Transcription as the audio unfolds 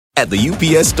At the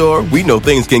UPS Store, we know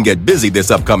things can get busy this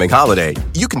upcoming holiday.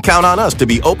 You can count on us to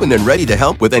be open and ready to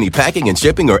help with any packing and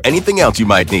shipping or anything else you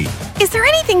might need. Is there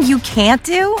anything you can't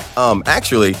do?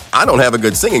 Actually, I don't have a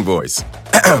good singing voice.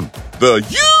 The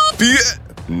UPS...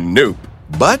 Nope.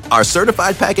 But our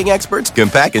certified packing experts can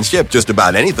pack and ship just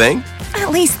about anything.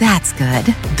 At least that's good.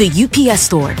 The UPS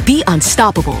Store. Be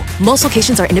unstoppable. Most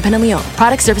locations are independently owned.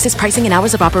 Product, services, pricing, and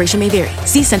hours of operation may vary.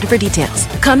 See Center for details.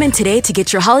 Come in today to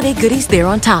get your holiday goodies there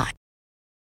on time.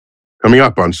 Coming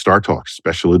up on StarTalk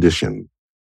Special Edition,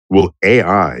 will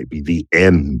AI be the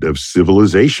end of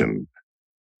civilization?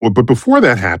 Well, but before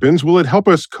that happens, will it help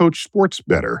us coach sports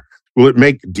better? Will it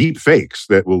make deep fakes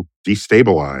that will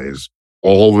destabilize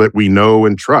all that we know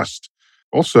and trust?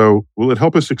 Also, will it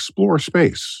help us explore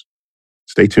space?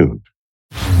 Stay tuned.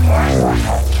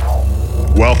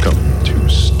 Welcome to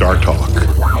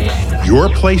StarTalk, your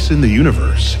place in the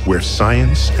universe where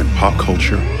science and pop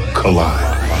culture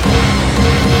collide.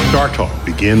 StarTalk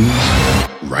begins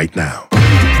right now.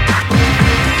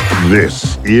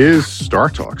 This is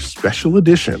StarTalk Special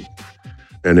Edition,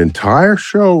 an entire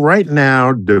show right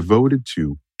now devoted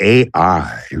to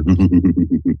AI.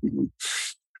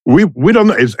 we don't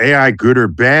know, is AI good or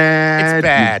bad? It's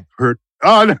bad.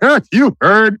 You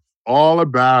heard all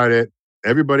about it.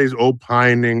 Everybody's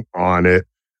opining on it.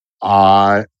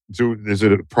 So is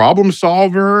it a problem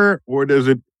solver or does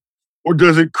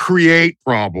it create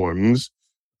problems?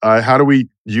 How do we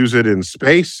use it in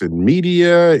space and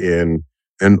media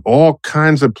and all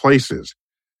kinds of places?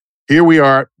 Here we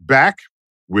are back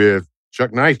with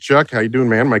Chuck Nice. Chuck, how you doing,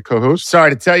 man? My co-host.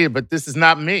 Sorry to tell you, but this is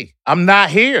not me. I'm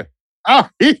not here. Oh,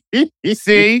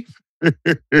 See?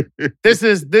 This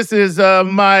is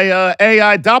my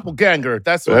AI doppelganger.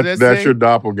 That's what that's your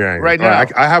doppelganger. Right now.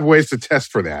 I have ways to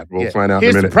test for that. We'll find out in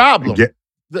a minute. Here's the problem.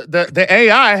 The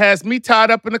AI has me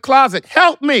tied up in the closet.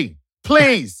 Help me,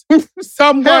 please.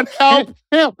 Someone help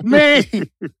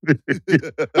me.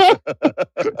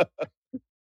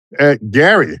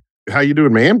 Gary, how you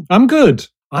doing, man? I'm good.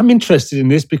 I'm interested in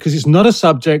this because it's not a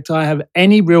subject I have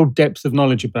any real depth of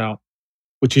knowledge about,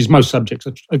 which is most subjects,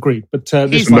 I agree. But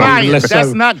he's lying.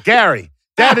 That's not Gary.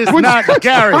 That is not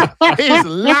Gary. He's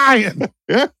lying.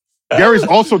 Yeah. Gary's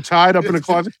also tied up in a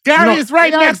closet. Gary is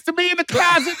right next to me in the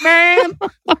closet, man.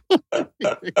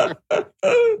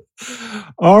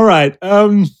 All right.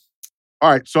 All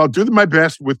right, so I'll do my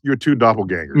best with your two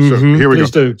doppelgangers. So here we go.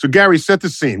 Do. So Gary, set the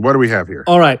scene. What do we have here?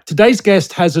 All right. Today's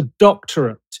guest has a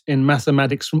doctorate in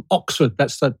mathematics from Oxford.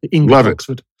 That's the English Love it.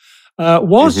 Oxford.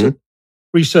 Was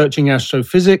researching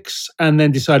astrophysics and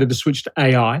then decided to switch to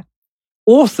AI.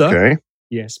 Author,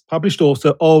 published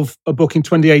author of a book in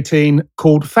 2018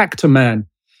 called Factor Man.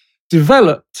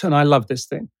 Developed, and I love this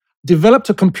thing, developed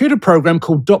a computer program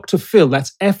called Dr. Phil,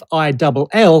 that's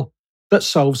F-I-L-L, that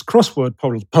solves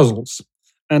crossword puzzles.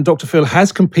 And Dr. Phil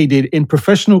has competed in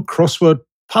professional crossword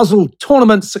puzzle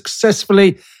tournaments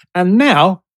successfully. And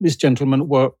now this gentleman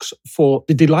works for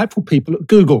the delightful people at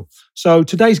Google. So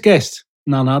today's guest,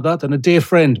 none other than a dear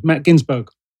friend, Matt Ginsberg.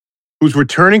 Who's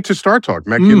returning to StarTalk.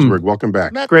 Matt Ginsberg, welcome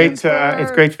back. It's great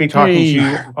to be talking to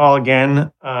you all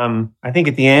again. I think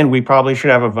at the end, we probably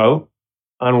should have a vote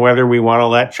on whether we want to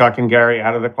let Chuck and Gary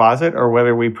out of the closet or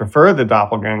whether we prefer the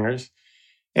doppelgangers.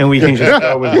 And we can just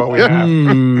go with what we have.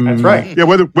 That's right. Yeah,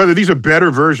 whether these are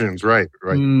better versions, right.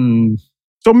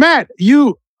 So Matt,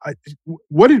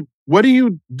 what are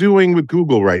you doing with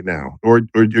Google right now? Or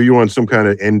are you on some kind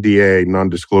of NDA,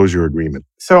 non-disclosure agreement?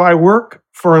 So I work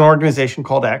for an organization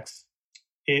called X.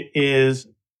 It is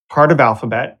part of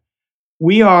Alphabet.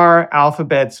 We are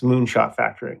Alphabet's moonshot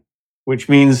factory, which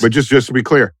means... But just to be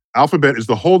clear, Alphabet is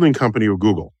the holding company of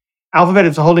Google. Alphabet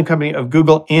is the holding company of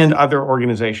Google and other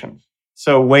organizations.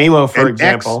 So Waymo, for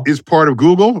example... X is part of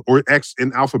Google or X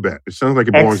in Alphabet? It sounds like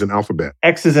it belongs in Alphabet.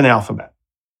 X is in Alphabet.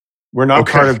 We're not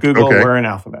part of Google, we're in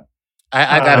Alphabet.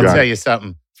 I got to tell you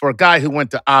something. For a guy who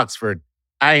went to Oxford,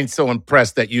 I ain't so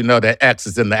impressed that you know that X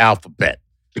is in the alphabet.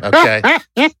 Okay?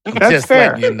 That's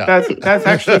fair. You know. That's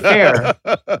actually fair.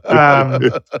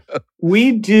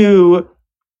 We do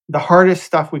the hardest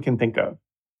stuff we can think of.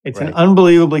 It's an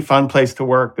unbelievably fun place to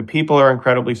work. The people are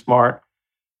incredibly smart.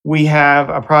 We have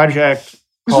a project This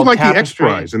called is like Tapestry.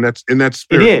 the X Prize, and that's in that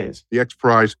spirit. It is. The X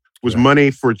Prize was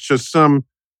money for just some,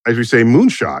 as we say,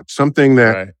 moonshot, something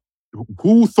that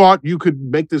who thought you could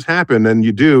make this happen? And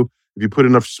you do if you put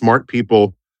enough smart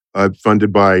people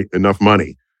funded by enough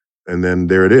money. And then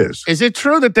there it is. Is it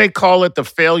true that they call it the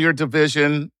failure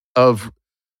division of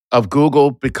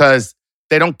Google because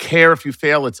they don't care if you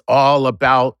fail? It's all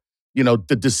about,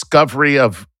 the discovery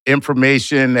of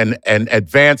information and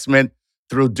advancement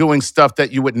through doing stuff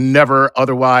that you would never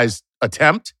otherwise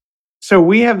attempt? So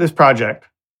we have this project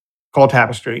called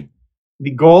Tapestry.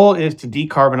 The goal is to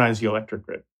decarbonize the electric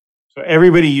grid. So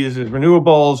everybody uses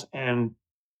renewables and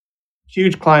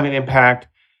huge climate impact.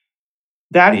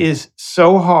 That is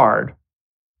so hard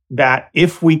that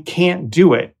if we can't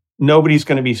do it, nobody's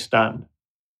going to be stunned.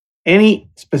 Any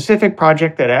specific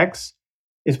project at X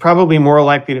is probably more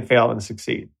likely to fail than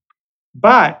succeed.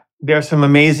 But there are some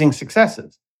amazing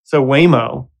successes. So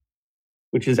Waymo,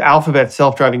 which is Alphabet's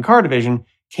self-driving car division,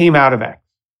 came out of X.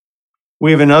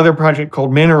 We have another project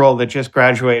called Mineral that just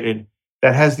graduated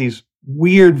that has these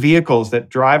weird vehicles that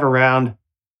drive around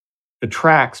the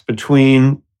tracks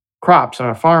between crops on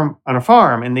a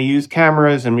farm, and they use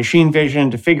cameras and machine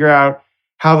vision to figure out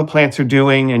how the plants are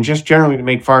doing and just generally to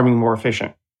make farming more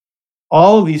efficient.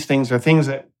 All of these things are things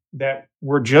that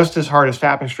were just as hard as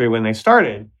Tapestry when they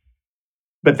started,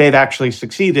 but they've actually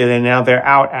succeeded, and now they're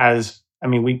out as,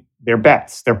 they're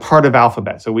bets. They're part of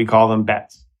Alphabet, so we call them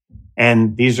bets.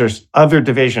 And these are other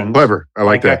divisions. Clever. I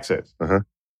like that. X's.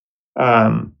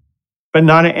 But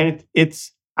not, and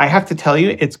it's, I have to tell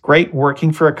you, it's great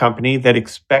working for a company that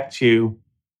expects you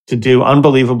to do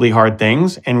unbelievably hard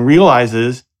things and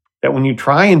realizes that when you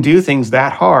try and do things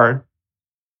that hard,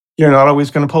 you're not always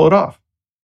going to pull it off.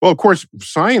 Well, of course,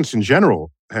 science in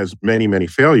general has many, many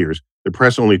failures. The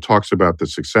press only talks about the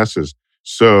successes.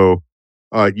 So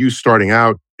you starting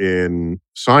out in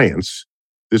science,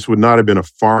 this would not have been a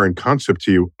foreign concept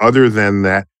to you, other than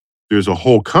that there's a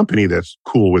whole company that's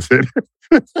cool with it.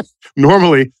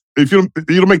 Normally, if you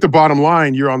don't make the bottom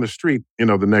line, you're on the street,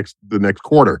 the next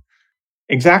quarter.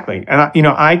 Exactly. And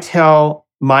I tell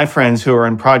my friends who are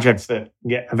in projects that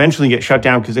eventually get shut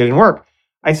down because they didn't work,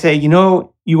 I say,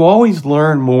 you always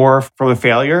learn more from a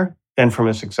failure than from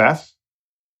a success.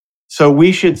 So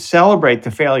we should celebrate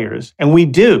the failures. And we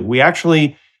do. We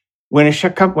actually, when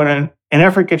an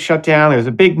effort gets shut down, there's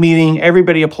a big meeting,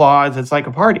 everybody applauds. It's like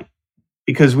a party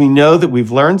because we know that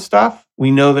we've learned stuff. We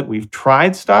know that we've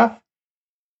tried stuff.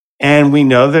 And we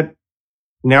know that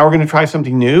now we're going to try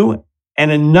something new.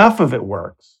 And enough of it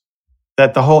works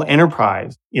that the whole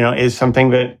enterprise, is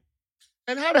something that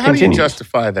And how do you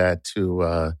justify that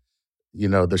to,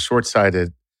 the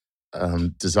short-sighted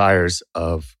desires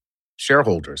of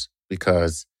shareholders?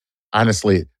 Because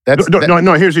honestly, that's...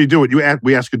 No, here's how you do it.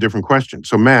 We ask a different question.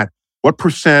 So Matt, what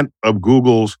 % of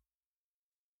Google's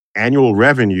annual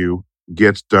revenue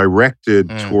gets directed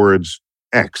towards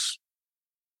X?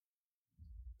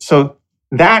 So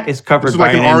that is covered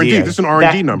by an R&D. NDA. This is an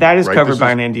R&D number. That is right? covered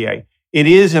by an NDA. It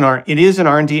is an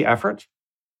R&D effort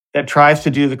that tries to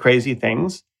do the crazy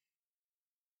things.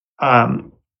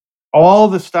 All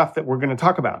the stuff that we're going to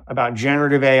talk about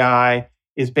generative AI,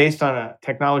 is based on a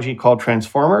technology called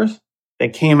transformers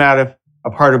that came out of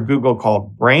a part of Google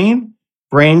called Brain.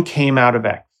 Brain came out of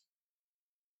X.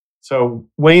 So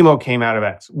Waymo came out of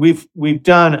X. We've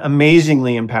done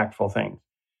amazingly impactful things.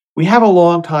 We have a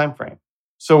long time frame.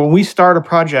 So when we start a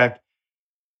project,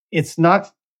 it's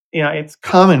not, it's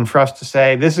common for us to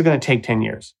say, this is going to take 10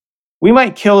 years. We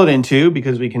might kill it in 2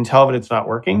 because we can tell that it's not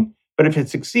working. But if it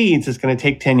succeeds, it's going to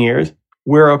take 10 years.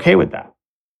 We're okay with that.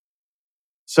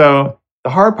 So the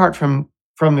hard part from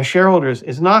the shareholders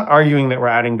is not arguing that we're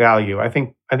adding value. I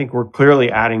think we're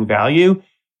clearly adding value.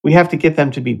 We have to get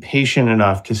them to be patient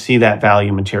enough to see that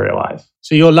value materialize.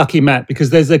 So you're lucky, Matt,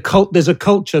 because there's a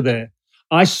culture there.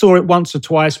 I saw it once or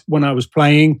twice when I was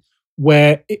playing,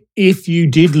 where if you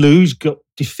did lose, got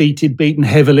defeated, beaten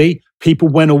heavily, people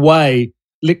went away,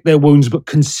 licked their wounds, but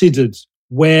considered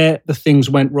where the things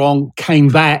went wrong, came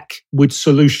back with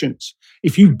solutions.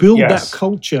 If you build that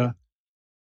culture,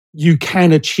 you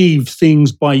can achieve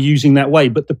things by using that way.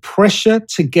 But the pressure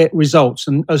to get results,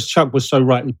 and as Chuck was so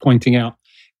rightly pointing out,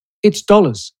 it's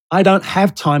dollars. I don't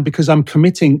have time because I'm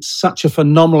committing such a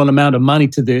phenomenal amount of money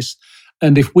to this.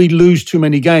 And if we lose too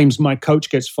many games, my coach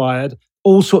gets fired,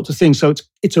 all sorts of things. So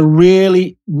it's a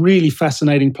really, really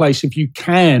fascinating place if you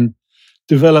can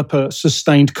develop a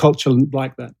sustained culture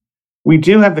like that. We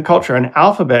do have the culture, and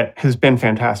Alphabet has been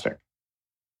fantastic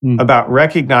about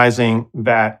recognizing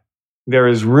that there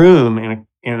is room in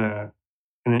an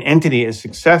entity as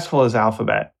successful as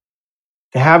Alphabet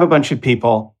to have a bunch of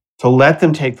people, to let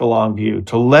them take the long view,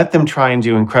 to let them try and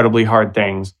do incredibly hard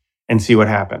things and see what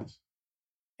happens.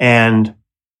 And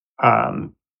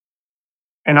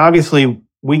obviously,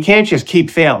 we can't just keep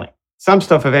failing. Some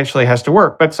stuff eventually has to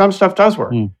work, but some stuff does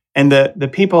work. And the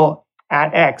people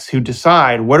at X who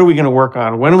decide, what are we going to work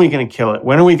on? When are we going to kill it?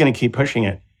 When are we going to keep pushing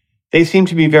it? They seem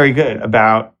to be very good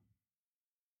about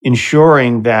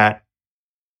ensuring that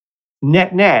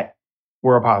net,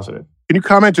 we're a positive. Can you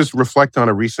comment, just reflect on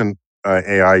a recent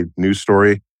AI news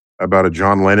story about a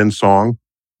John Lennon song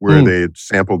where they had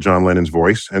sampled John Lennon's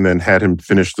voice and then had him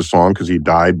finish the song because he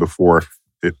died before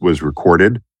it was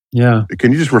recorded. Yeah.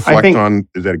 Can you just reflect on,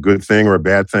 is that a good thing or a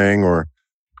bad thing? Or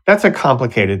that's a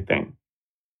complicated thing.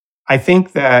 I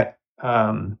think that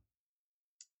we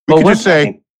could just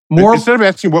say, instead of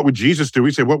asking what would Jesus do,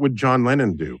 we say, what would John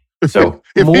Lennon do? So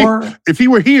if he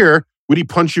were here, would he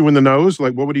punch you in the nose?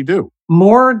 Like, what would he do?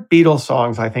 More Beatles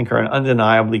songs, I think, are an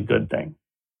undeniably good thing.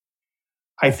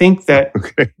 I think that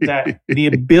that the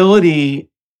ability,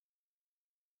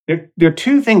 there are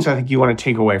two things I think you want to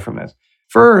take away from this.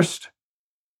 First,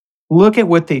 look at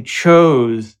what they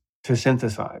chose to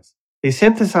synthesize. They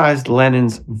synthesized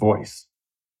Lennon's voice.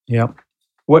 Yep.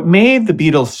 What made the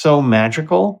Beatles so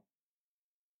magical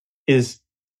is,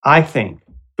 I think,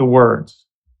 the words.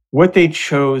 What they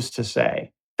chose to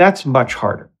say. That's much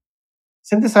harder.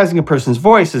 Synthesizing a person's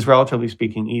voice is, relatively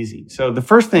speaking, easy. So the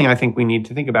first thing I think we need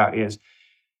to think about is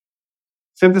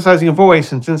synthesizing a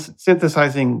voice and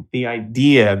synthesizing the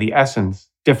idea, the essence,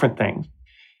 different things.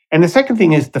 And the second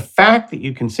thing is the fact that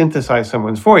you can synthesize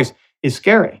someone's voice is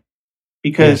scary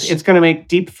because it's going to make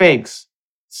deep fakes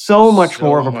so much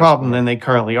more of a problem than they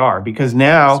currently are. Because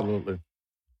now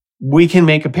we can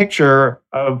make a picture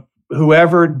of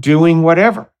whoever doing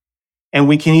whatever. And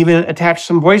we can even attach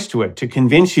some voice to it to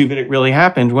convince you that it really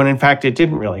happened when in fact it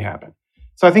didn't really happen.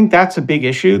 So I think that's a big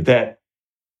issue that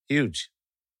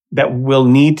will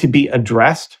need to be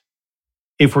addressed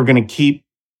if we're going to keep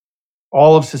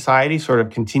all of society sort of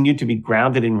continue to be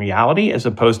grounded in reality as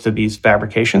opposed to these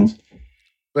fabrications.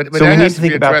 But so that we has need to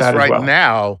think about that right as well.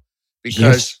 now,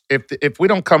 because if we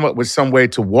don't come up with some way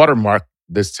to watermark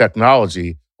this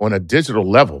technology on a digital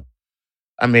level,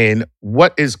 I mean,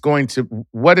 what is going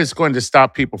to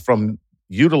stop people from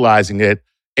utilizing it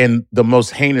in the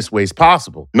most heinous ways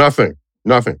possible? Nothing.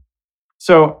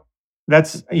 So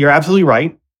you're absolutely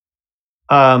right.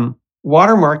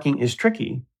 Watermarking is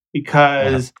tricky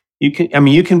because you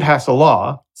can pass a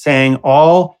law saying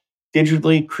all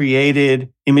digitally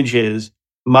created images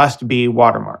must be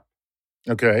watermarked.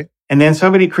 Okay. And then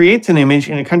somebody creates an image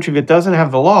in a country that doesn't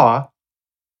have the law,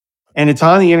 and it's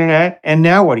on the internet, and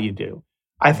now what do you do?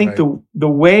 I think the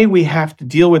way we have to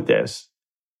deal with this,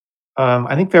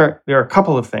 I think there are a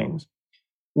couple of things.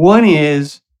 One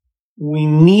is we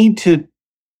need to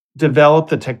develop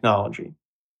the technology.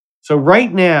 So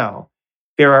right now,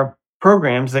 there are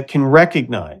programs that can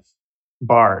recognize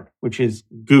Bard, which is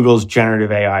Google's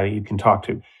generative AI that you can talk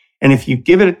to. And if you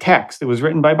give it a text that was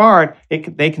written by Bard, they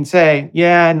can say,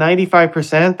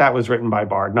 95% that was written by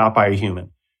Bard, not by a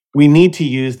human. We need to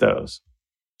use those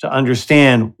to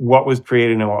understand what was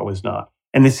created and what was not.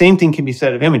 And the same thing can be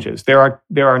said of images. There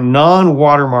are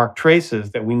non-watermark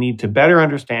traces that we need to better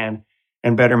understand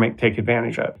and better take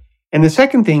advantage of. And the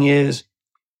second thing is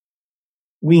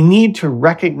we need to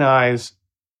recognize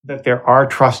that there are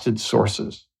trusted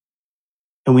sources.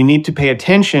 And we need to pay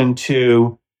attention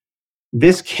to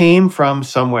this came from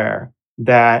somewhere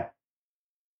that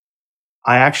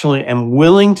I actually am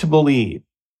willing to believe.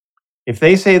 If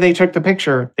they say they took the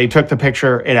picture,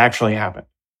 it actually happened.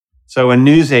 So a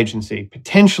news agency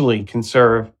potentially can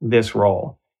serve this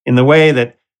role in the way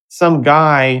that some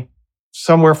guy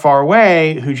somewhere far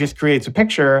away who just creates a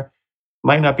picture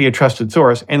might not be a trusted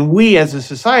source. And we as a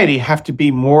society have to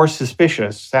be more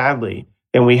suspicious, sadly,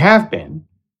 than we have been,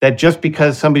 that just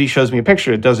because somebody shows me a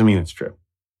picture, it doesn't mean it's true.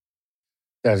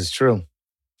 That is true.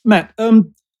 Matt,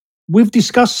 we've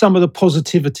discussed some of the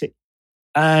positivity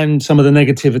and some of the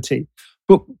negativity.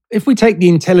 But if we take the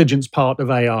intelligence part of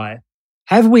AI,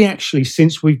 have we actually,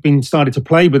 since we've been started to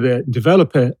play with it,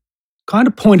 develop it, kind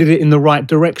of pointed it in the right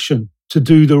direction to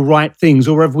do the right things?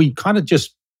 Or have we kind of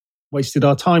just wasted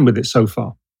our time with it so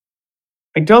far?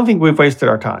 I don't think we've wasted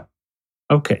our time.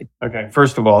 Okay.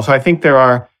 First of all, so I think there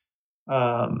are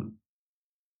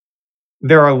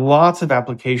lots of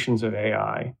applications of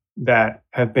AI that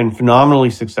have been phenomenally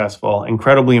successful,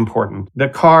 incredibly important. The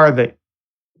car that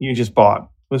you just bought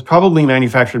was probably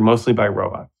manufactured mostly by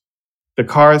robots. The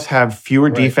cars have fewer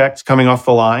defects coming off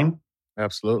the line.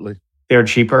 Absolutely. They're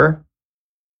cheaper.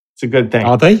 It's a good thing.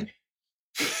 Are they?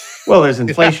 Well, there's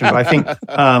inflation, but I think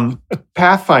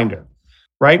Pathfinder,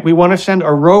 right? We want to send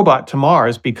a robot to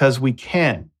Mars because we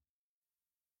can.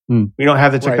 We don't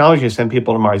have the technology to send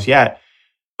people to Mars yet,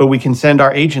 but we can send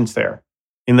our agents there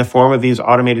in the form of these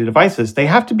automated devices. They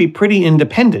have to be pretty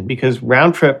independent because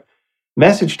round-trip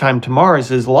message time to Mars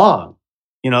is long.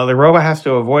 The robot has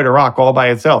to avoid a rock all by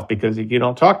itself because if you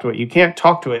don't talk to it, you can't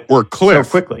talk to it or cliff. So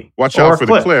quickly. Watch out for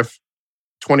the cliff.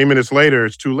 20 minutes later,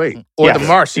 it's too late. Or the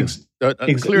Martians.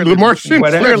 Clearly, the Martians.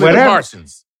 Clearly the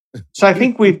Martians. So I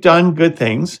think we've done good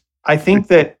things. I think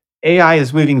that AI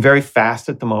is moving very fast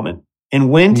at the moment. And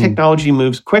when technology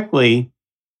moves quickly,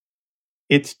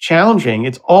 it's challenging.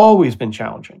 It's always been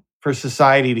challenging for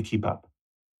society to keep up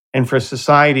and for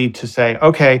society to say,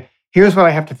 okay, here's what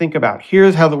I have to think about.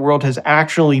 Here's how the world has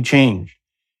actually changed.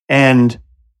 And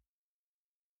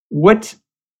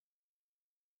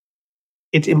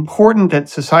it's important that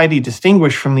society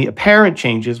distinguish from the apparent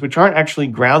changes, which aren't actually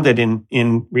grounded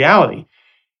in reality,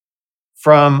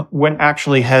 from what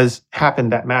actually has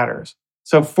happened that matters.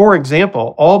 So, for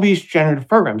example, all these generative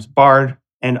programs, Bard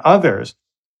and others,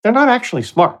 they're not actually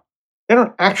smart. They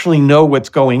don't actually know what's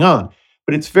going on.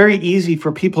 But it's very easy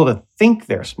for people to think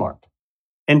they're smart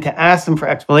and to ask them for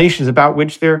explanations about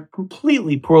which they're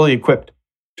completely poorly equipped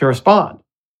to respond,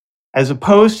 as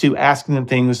opposed to asking them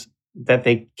things that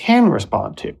they can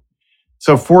respond to.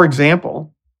 So, for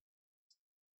example,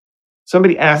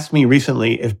 somebody asked me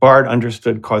recently if Bard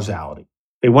understood causality.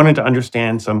 They wanted to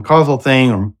understand some causal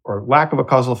thing or lack of a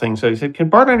causal thing. So he said, can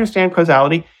Bard understand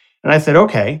causality? And I said,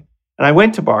 okay. And I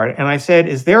went to Bard and I said,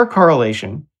 is there a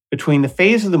correlation between the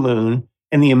phase of the moon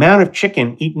and the amount of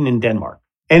chicken eaten in Denmark?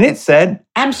 And it said,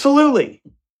 absolutely.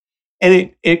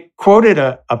 And it quoted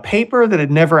a paper that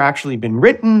had never actually been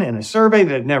written and a survey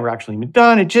that had never actually been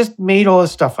done. It just made all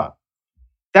this stuff up.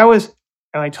 And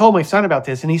I told my son about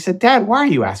this and he said, Dad, why are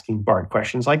you asking Bard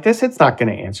questions like this? It's not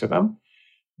going to answer them.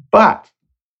 But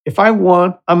if I'm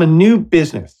a new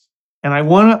business and I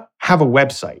want to have a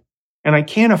website and I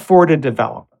can't afford a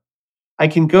developer, I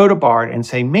can go to Bard and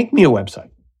say, make me a website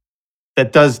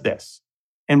that does this.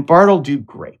 And Bard will do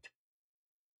great.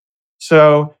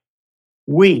 So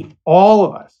all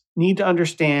of us, need to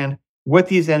understand what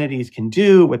these entities can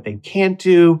do, what they can't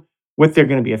do, what they're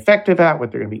going to be effective at,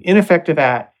 what they're going to be ineffective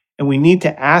at. And we need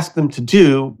to ask them to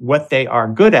do what they are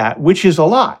good at, which is a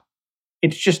lot.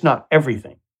 It's just not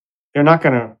everything. They're not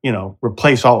going to,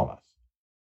 replace all of us.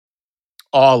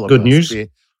 All of good us. News.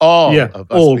 All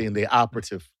of us being the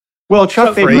operative. Well,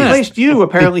 Chuck, they replaced you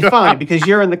apparently fine because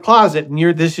you're in the closet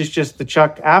and this is just the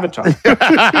Chuck avatar.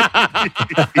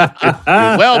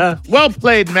 Well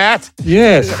played, Matt.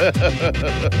 Yes.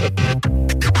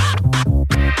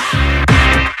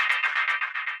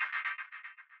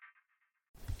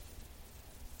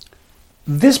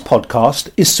 This podcast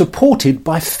is supported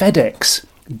by FedEx.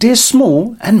 Dear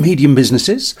small and medium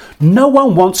businesses, no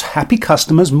one wants happy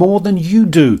customers more than you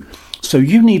do. So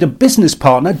you need a business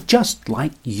partner just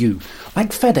like you, like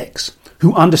FedEx,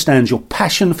 who understands your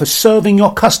passion for serving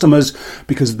your customers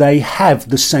because they have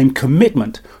the same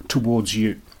commitment towards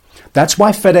you. That's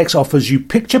why FedEx offers you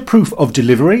picture proof of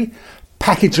delivery,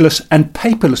 packageless and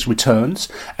paperless returns,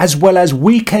 as well as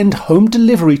weekend home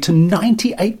delivery to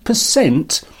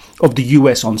 98% of the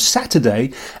US on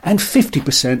Saturday and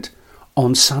 50%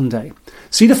 on Sunday.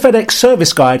 See the FedEx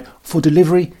service guide for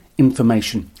delivery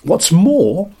information. What's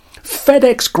more,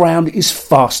 FedEx Ground is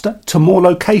faster to more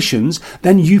locations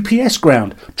than UPS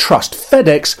Ground. Trust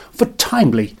FedEx for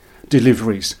timely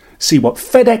deliveries. See what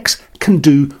FedEx can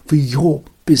do for your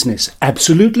business.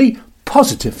 Absolutely,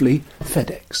 positively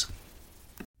FedEx.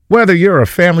 Whether you're a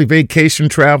family vacation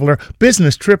traveler,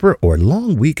 business tripper, or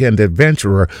long weekend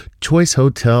adventurer, Choice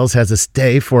Hotels has a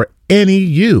stay for any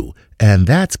you. And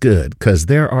that's good, because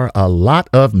there are a lot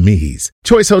of me's.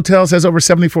 Choice Hotels has over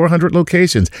 7,400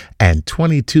 locations and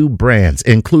 22 brands,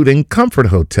 including Comfort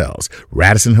Hotels,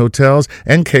 Radisson Hotels,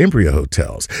 and Cambria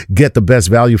Hotels. Get the best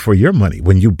value for your money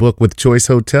when you book with Choice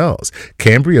Hotels.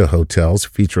 Cambria Hotels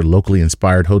feature locally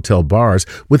inspired hotel bars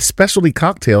with specialty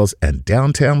cocktails and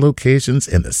downtown locations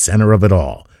in the center of it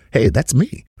all. Hey, that's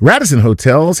me. Radisson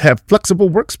Hotels have flexible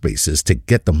workspaces to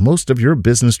get the most of your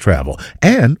business travel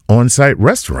and on-site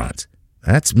restaurants.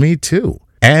 That's me too.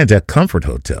 And at Comfort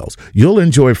Hotels, you'll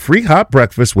enjoy free hot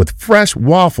breakfast with fresh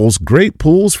waffles, great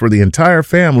pools for the entire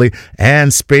family,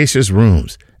 and spacious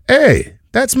rooms. Hey,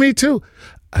 that's me too.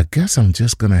 I guess I'm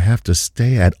just going to have to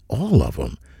stay at all of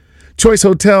them. Choice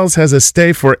Hotels has a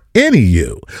stay for any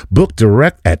you. Book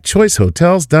direct at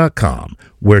choicehotels.com,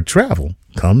 where travel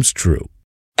comes true.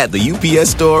 At the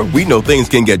UPS Store, we know things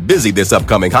can get busy this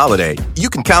upcoming holiday. You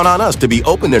can count on us to be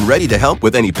open and ready to help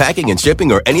with any packing and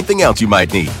shipping or anything else you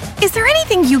might need. Is there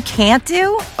anything you can't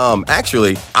do?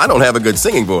 Actually, I don't have a good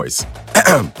singing voice.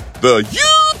 The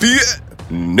UPS...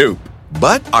 Nope.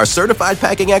 But our certified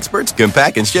packing experts can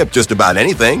pack and ship just about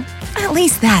anything. At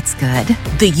least that's good.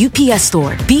 The UPS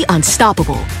Store. Be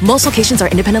unstoppable. Most locations are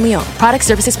independently owned. Product,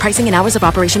 services, pricing, and hours of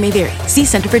operation may vary. See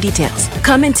Center for details.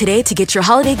 Come in today to get your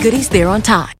holiday goodies there on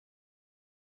time.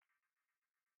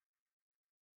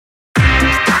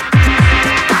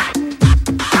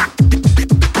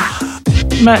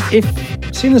 Matt,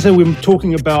 seeing as though we're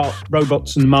talking about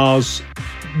robots and Mars,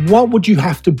 what would you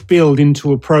have to build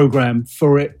into a program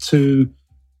for it to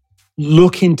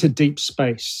look into deep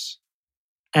space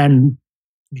and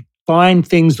find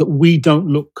things that we don't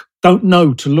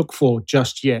know to look for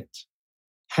just yet?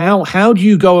 How do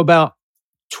you go about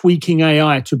tweaking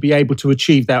AI to be able to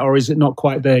achieve that, or is it not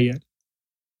quite there yet?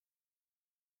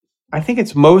 I think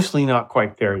it's mostly not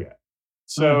quite there yet.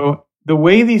 So the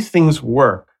way these things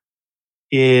work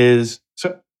is,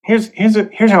 so here's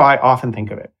how I often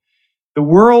think of it. The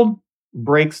world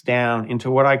breaks down into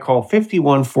what I call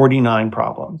 51-49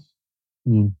 problems,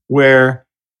 where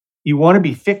you want to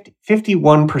be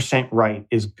 51% right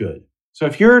is good. So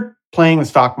if you're playing the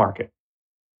stock market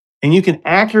and you can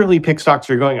accurately pick stocks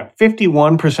that are going up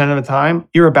 51% of the time,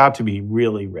 you're about to be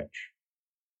really rich.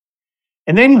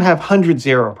 And then you have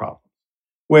 100-0 problems,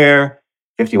 where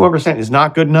 51% is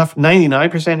not good enough,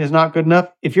 99% is not good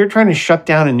enough. If you're trying to shut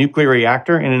down a nuclear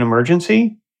reactor in an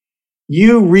emergency,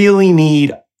 you really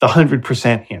need the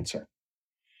 100% answer.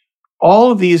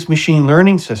 All of these machine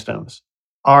learning systems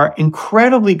are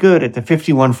incredibly good at the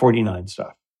 51-49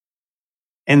 stuff.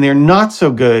 And they're not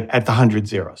so good at the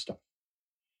 100-0 stuff.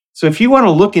 So if you want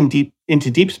to look into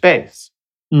deep space,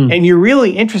 and you're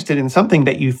really interested in something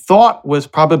that you thought was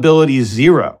probability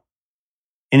 0,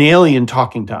 an alien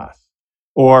talking to us,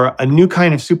 or a new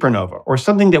kind of supernova, or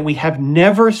something that we have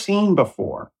never seen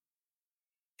before,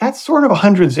 that's sort of a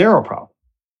 100-0 problem.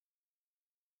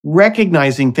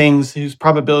 Recognizing things whose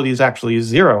probability is actually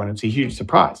 0, and it's a huge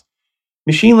surprise.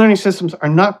 Machine learning systems are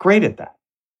not great at that.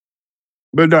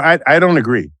 But no, I don't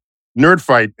agree. Nerd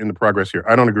fight in the progress here.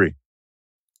 I don't agree.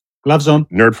 Gloves on.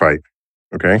 Nerd fight.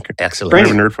 Okay. Excellent. Can we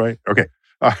have a nerd fight? Okay.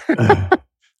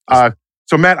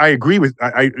 So Matt, I agree with,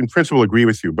 I in principle agree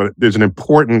with you, but there's an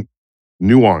important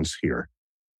nuance here,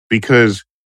 because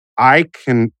I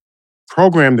can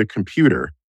program the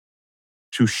computer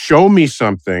to show me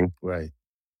something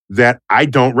that I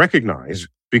don't recognize,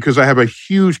 because I have a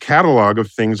huge catalog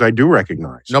of things I do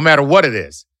recognize. No matter what it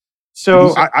is.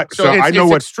 So I know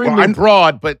it's extremely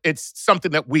broad, but it's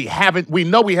something that we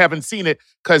know we haven't seen it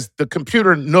because the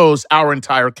computer knows our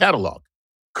entire catalog.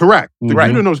 Correct. The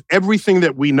computer knows everything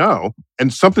that we know,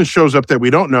 and something shows up that we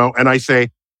don't know, and I say,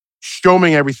 show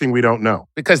me everything we don't know.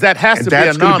 Because that has to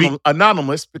be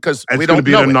anomalous, because we don't know. It's going to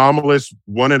be an anomalous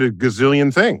one in a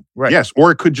gazillion thing. Right. Yes,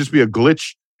 or it could just be a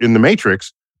glitch in the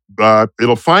matrix.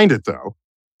 It'll find it, though.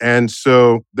 And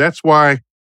so that's why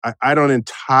I don't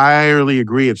entirely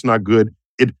agree it's not good,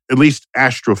 at least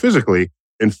astrophysically,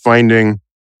 in finding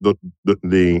the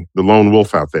lone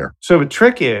wolf out there. So the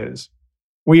trick is,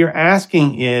 what you're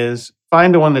asking is,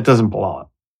 find the one that doesn't belong,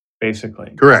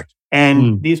 basically. Correct.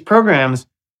 And these programs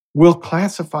will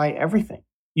classify everything.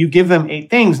 You give them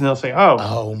 8 things and they'll say,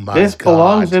 this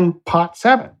belongs in pot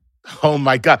 7. Oh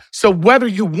my God. So whether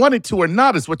you want it to or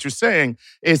not is what you're saying,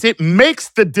 is it makes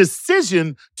the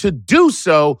decision to do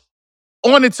so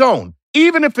on its own,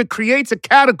 even if it creates a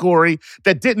category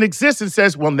that didn't exist and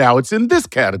says, well, now it's in this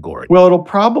category. Well, it'll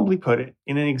probably put it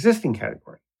in an existing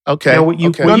category. Okay. Now, what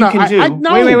you can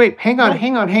do... Wait. Hang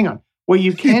on. What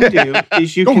you can do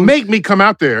is you Don't make me come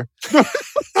out there.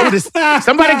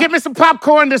 Somebody give me some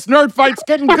popcorn. This nerd fight's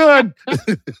getting good.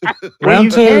 What you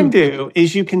can do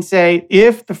is you can say,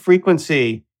 if the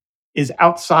frequency is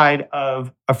outside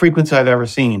of a frequency I've ever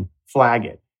seen, flag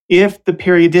it. If the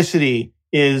periodicity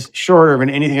is shorter than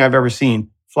anything I've ever seen,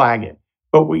 flag it.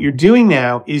 But what you're doing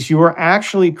now is you are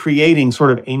actually creating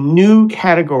sort of a new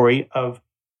category of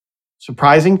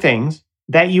surprising things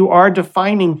that you are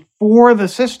defining for the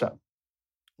system.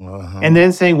 And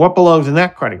then saying what belongs in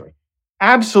that category.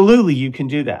 Absolutely, you can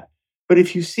do that. But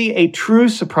if you see a true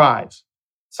surprise,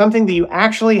 something that you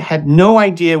actually had no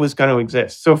idea was going to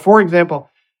exist. So, for example,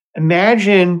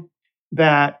 imagine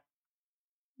that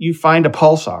you find a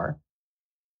pulsar,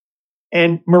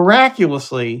 and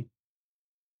miraculously,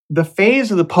 the phase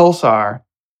of the pulsar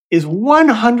is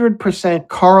 100%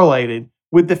 correlated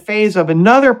with the phase of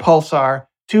another pulsar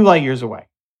 2 light years away.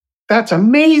 That's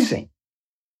amazing.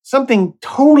 Something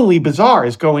totally bizarre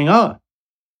is going on.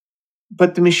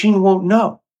 But the machine won't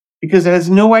know because it has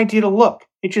no idea to look.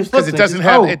 It just looks. Because it doesn't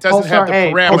have the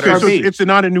parameters. Okay, so it's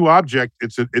not a new object.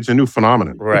 It's a new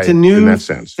phenomenon. Right. It's a new in that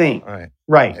sense. thing.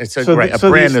 Right. It's a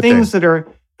brand new things thing.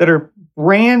 that are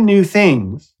brand new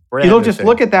things. It'll just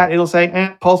look at that. It'll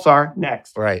say, pulsar,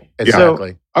 next. Right.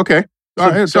 Exactly. Okay.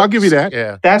 So I'll give you that.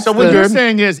 Yeah. So what you're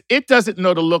saying is it doesn't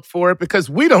know to look for it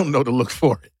because we don't know to look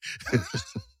for it.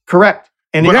 Correct.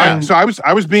 So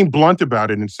I was being blunt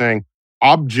about it and saying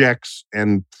objects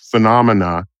and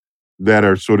phenomena that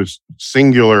are sort of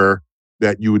singular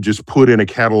that you would just put in a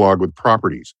catalog with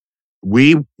properties.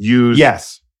 We use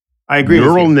I agree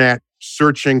neural net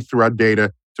searching throughout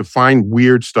data to find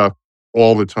weird stuff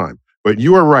all the time. But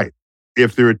you are right.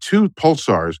 If there are two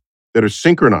pulsars that are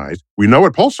synchronized, we know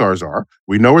what pulsars are.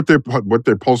 We know what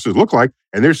their pulses look like,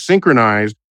 and they're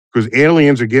synchronized because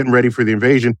aliens are getting ready for the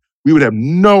invasion. We would have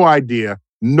no idea.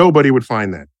 Nobody would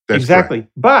find that. That's exactly.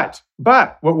 correct.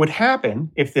 But what would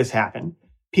happen if this happened?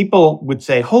 People would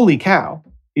say, "Holy cow,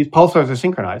 these pulsars are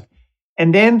synchronized,"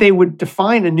 and then they would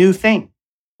define a new thing,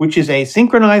 which is a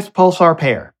synchronized pulsar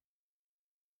pair.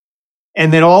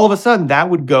 And then all of a sudden, that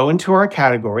would go into our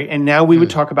category, and now we would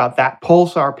talk about that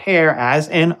pulsar pair as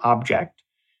an object.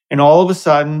 And all of a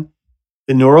sudden,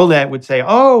 the neural net would say,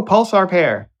 "Oh, pulsar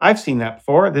pair. I've seen that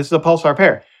before. This is a pulsar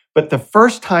pair." But the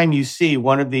first time you see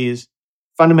one of these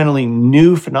fundamentally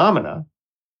new phenomena,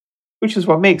 which is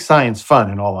what makes science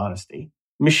fun, in all honesty,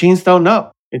 machines don't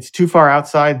know. It's too far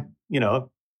outside,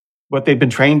 what they've been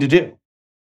trained to do.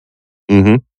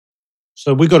 Mm-hmm.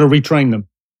 So we got to retrain them.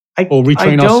 Or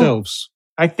retrain ourselves.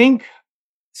 I think.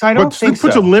 So I don't think so.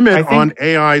 It puts a limit on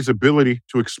AI's ability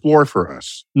to explore for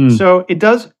us. Mm. So it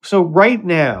does. So right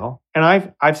now,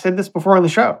 and I've said this before on the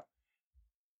show,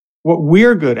 what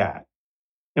we're good at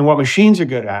and what machines are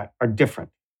good at are different.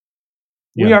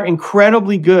 Yeah. We are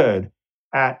incredibly good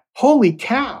at, holy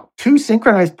cow, 2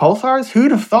 synchronized pulsars?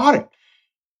 Who'd have thought it?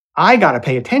 I got to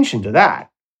pay attention to that.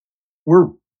 We're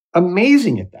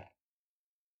amazing at that.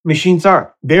 Machines aren't.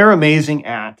 They're amazing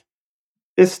at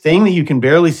this thing that you can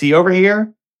barely see over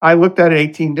here. I looked at it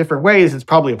 18 different ways. It's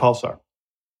probably a pulsar.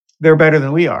 They're better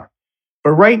than we are.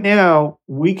 But right now,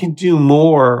 we can do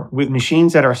more with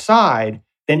machines at our side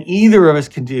than either of us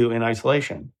can do in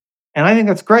isolation. And I think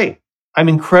that's great. I'm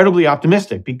incredibly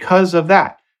optimistic because of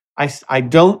that. I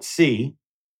don't see,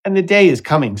 and the day is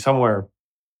coming somewhere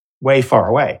way far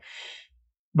away.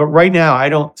 But right now, I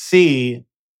don't see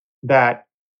that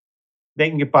they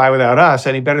can get by without us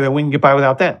any better than we can get by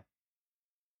without them.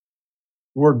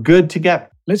 We're good together.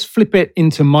 Let's flip it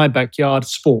into my backyard,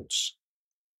 sports.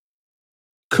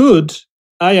 Could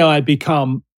AI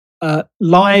become a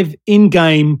live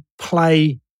in-game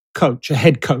play coach, a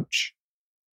head coach?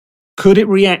 Could it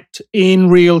react in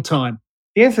real time?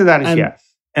 The answer to that is yes.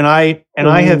 And I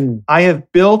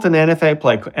have built an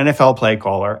NFL play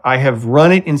caller. I have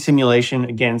run it in simulation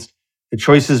against the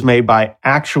choices made by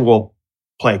actual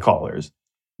play callers,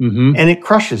 and it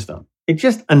crushes them. It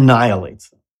just annihilates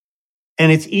them,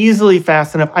 and it's easily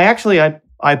fast enough.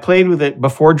 I played with it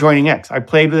before joining X. I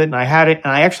played with it, and I had it,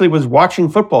 and I actually was watching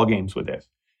football games with it,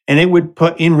 and it would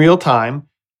put in real time,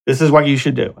 "This is what you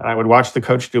should do," and I would watch the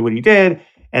coach do what he did,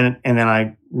 and then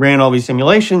I ran all these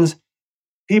simulations.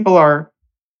 People are,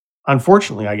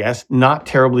 unfortunately, I guess, not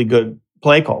terribly good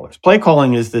play callers. Play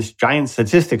calling is this giant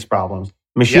statistics problem.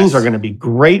 Machines are going to be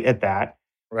great at that,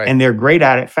 and they're great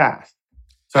at it fast.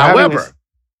 So however,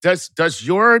 does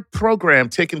your program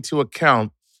take into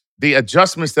account the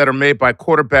adjustments that are made by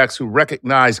quarterbacks who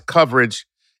recognize coverage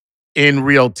in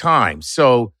real time?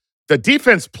 So the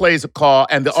defense plays a call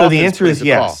and the offense the answer plays is a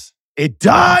yes. call. It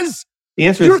does? The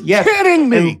answer You're is yes. kidding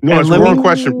me. No, it's the wrong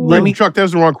question. Chuck,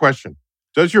 that's the wrong question.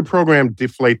 Does your program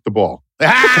deflate the ball?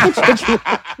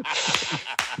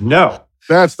 No.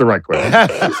 That's the right question.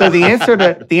 So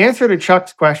the answer to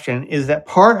Chuck's question is that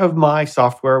part of my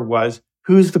software was,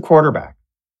 who's the quarterback?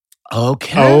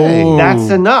 Okay. Oh. That's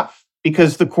enough,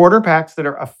 because the quarterbacks that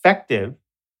are effective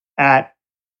at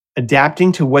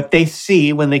adapting to what they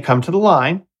see when they come to the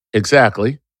line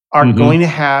are going to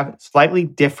have slightly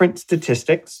different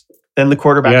statistics than the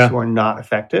quarterbacks who are not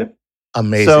effective.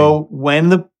 Amazing. So when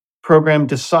the program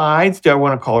decides, do I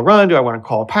want to call a run? Do I want to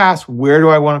call a pass? Where do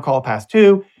I want to call a pass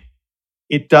to?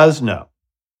 It does know.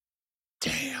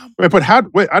 Damn. Wait, but how?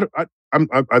 Wait,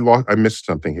 I missed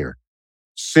something here.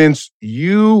 Since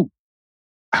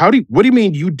what do you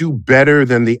mean you do better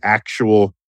than the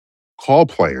actual call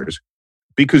players?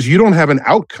 Because you don't have an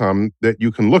outcome that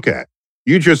you can look at.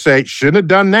 You just say, should have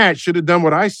done that, should have done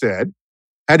what I said.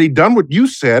 Had he done what you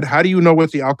said, how do you know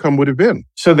what the outcome would have been?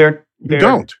 So you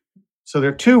don't. So there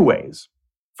are two ways.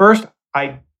 First,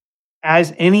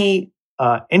 as any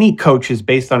coach is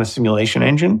based on a simulation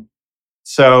engine.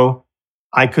 So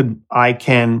I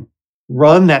can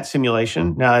run that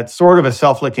simulation. Now, it's sort of a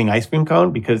self-licking ice cream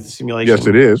cone because the simulation... Yes,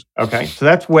 it is. Okay, so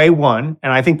that's way one.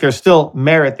 And I think there's still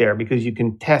merit there because you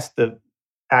can test the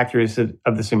accuracy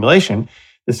of the simulation.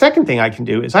 The second thing I can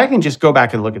do is I can just go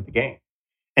back and look at the game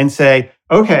and say,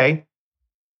 okay,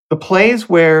 the plays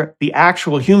where the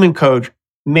actual human coach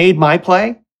made my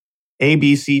play, A,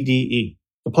 B, C, D, E.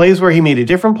 The plays where he made a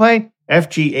different play, F,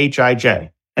 G, H, I,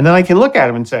 J. And then I can look at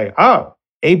them and say, oh,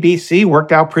 A, B, C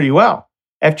worked out pretty well.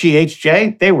 F, G, H,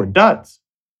 J, they were duds.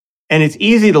 And it's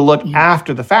easy to look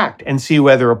after the fact and see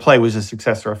whether a play was a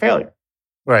success or a failure.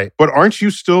 Right. But aren't you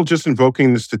still just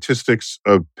invoking the statistics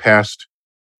of past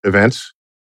events?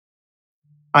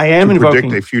 I am to invoking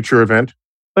predict a future event.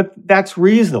 But that's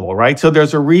reasonable, right? So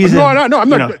there's a reason. No, I'm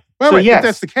not. So If yes.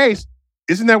 that's the case,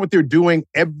 isn't that what they're doing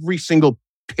every single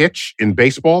pitch in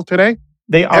baseball today?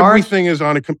 They are. Everything is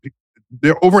on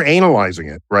they're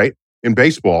overanalyzing it, right? In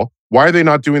baseball. Why are they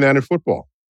not doing that in football?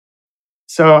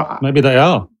 So maybe they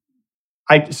are.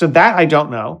 I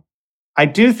don't know. I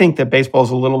do think that baseball is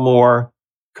a little more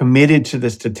committed to the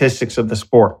statistics of the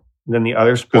sport than the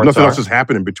other sports. Because nothing else has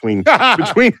happened in between.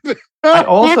 I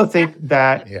also think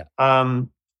that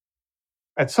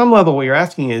at some level, what you're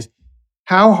asking is,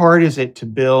 how hard is it to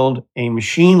build a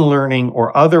machine learning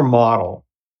or other model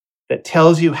that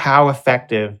tells you how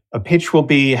effective a pitch will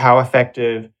be, how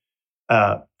effective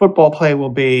football play will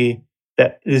be,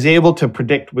 that is able to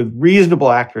predict with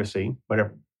reasonable accuracy,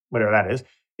 whatever that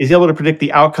is able to predict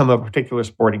the outcome of a particular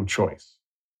sporting choice?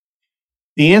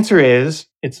 The answer is,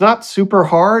 it's not super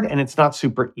hard and it's not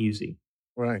super easy.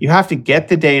 Right. You have to get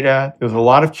the data. There's a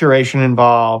lot of curation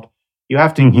involved. You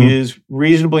have to use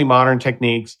reasonably modern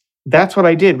techniques. That's what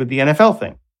I did with the NFL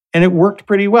thing. And it worked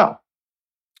pretty well.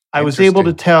 I was able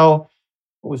to tell,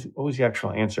 what was the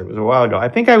actual answer? It was a while ago. I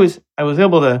think I was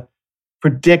able to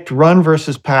predict run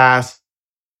versus pass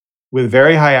with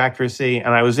very high accuracy.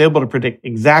 And I was able to predict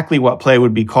exactly what play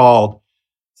would be called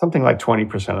something like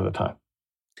 20% of the time.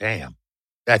 Damn.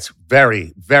 That's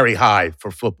very, very high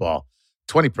for football.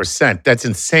 20%. That's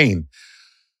insane.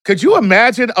 Could you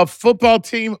imagine a football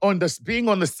team being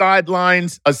on the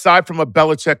sidelines, aside from a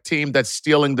Belichick team that's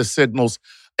stealing the signals?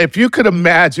 If you could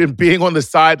imagine being on the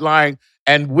sideline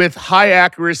and with high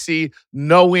accuracy,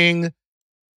 knowing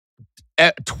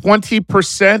at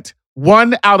 20%,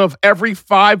 1 out of every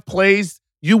 5 plays,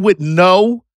 you would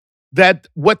know that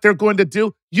what they're going to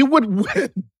do, you would win.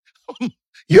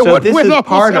 You would win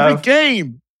almost every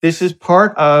game. This is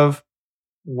part of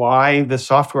why the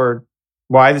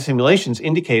simulations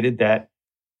indicated that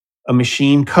a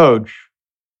machine coach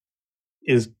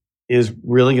is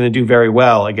really going to do very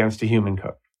well against a human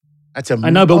coach. I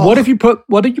know, but what if you put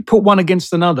one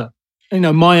against another?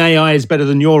 My AI is better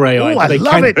than your AI. Oh, I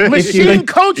love it. Machine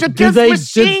coach against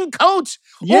machine coach.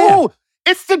 Yeah. Oh,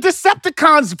 it's the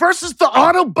Decepticons versus the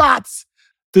Autobots.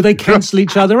 Do they cancel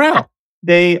each other out?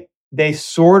 They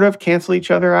sort of cancel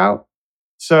each other out.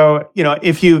 So,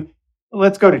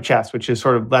 let's go to chess, which is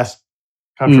sort of less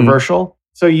controversial.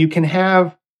 So you can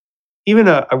have even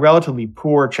a relatively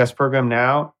poor chess program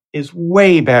now is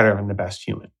way better than the best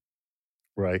human.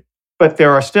 Right. But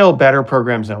there are still better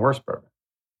programs than worse programs.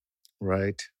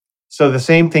 Right. So the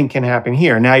same thing can happen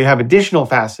here. Now you have additional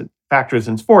factors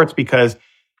in sports because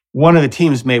one of the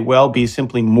teams may well be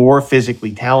simply more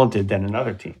physically talented than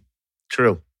another team.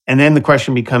 True. And then the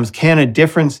question becomes, can a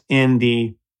difference in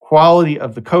the quality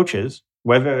of the coaches,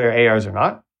 whether they're AIs or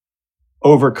not,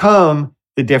 overcome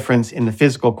the difference in the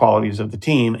physical qualities of the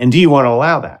team? And do you want to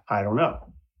allow that? I don't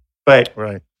know. But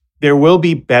there will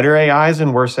be better AIs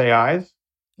and worse AIs.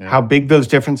 Yeah. How big those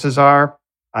differences are,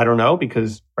 I don't know,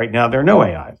 because right now there are no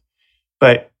AIs.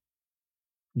 But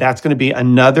that's going to be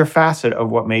another facet of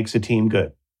what makes a team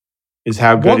good, is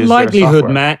how good is their software. What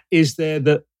likelihood, Matt, is there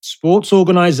that sports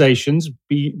organizations,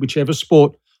 be whichever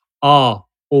sport, are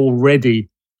already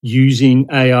using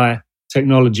AI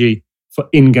technology for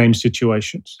in-game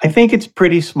situations? I think it's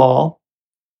pretty small.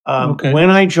 When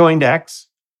I joined X,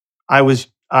 I was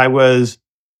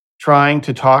trying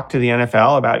to talk to the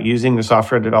NFL about using the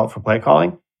software developed for play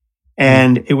calling,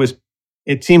 and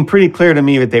it seemed pretty clear to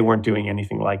me that they weren't doing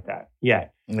anything like that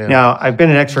yet. Yeah. Now, I've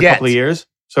been at X for a couple of years,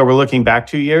 so we're looking back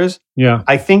 2 years. Yeah,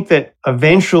 I think that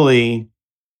eventually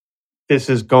this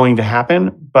is going to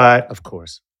happen, but of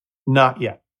course, not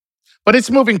yet. But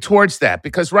it's moving towards that,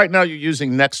 because right now you're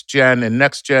using next gen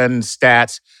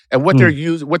stats, and what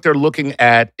they're looking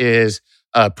at is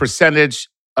percentage,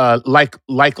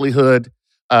 likelihood,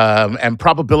 and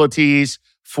probabilities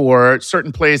for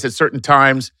certain plays at certain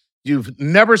times. You've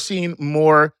never seen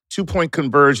more 2-point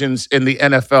conversions in the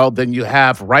NFL than you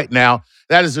have right now.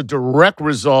 That is a direct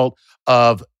result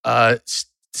of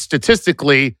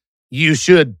statistically, you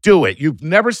should do it. You've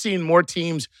never seen more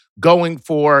teams going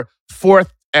for 4th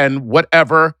and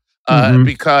whatever,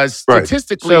 because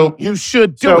statistically, you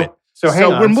should do it. So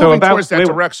we're moving towards that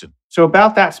direction. So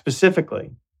about that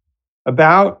specifically, it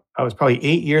was probably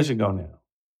 8 years ago now,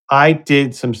 I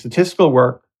did some statistical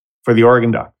work for the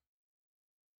Oregon Ducks.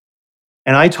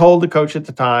 And I told the coach at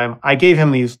the time, I gave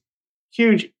him these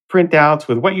huge printouts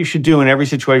with what you should do in every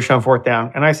situation on 4th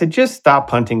down. And I said, just stop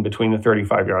punting between the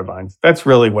 35-yard lines. That's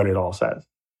really what it all says.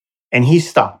 And he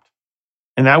stopped.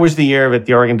 And that was the year that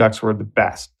the Oregon Ducks were the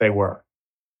best they were.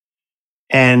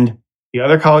 And the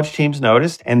other college teams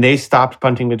noticed, and they stopped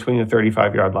punting between the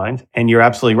 35-yard lines. And you're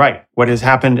absolutely right. What has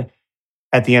happened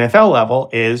at the NFL level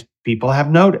is people have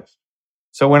noticed.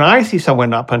 So when I see someone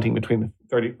not punting between the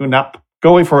 30, not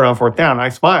going for it on fourth down, I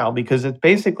smile because it's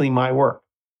basically my work,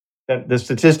 that the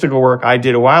statistical work I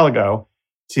did a while ago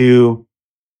to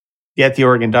get the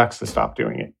Oregon Ducks to stop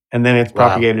doing it. And then it's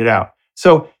propagated out.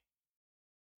 So,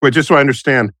 but just so I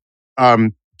understand,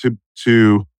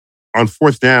 to on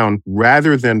fourth down,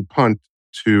 rather than punt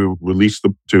to release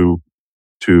to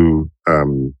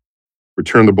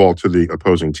return the ball to the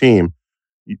opposing team,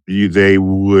 they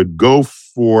would go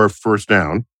for first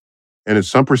down, and in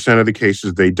some percent of the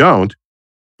cases they don't.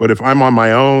 But if I'm on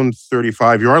my own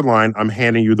 35-yard line, I'm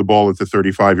handing you the ball at the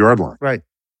 35-yard line. Right.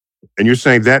 And you're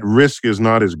saying that risk is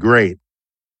not as great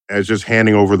as just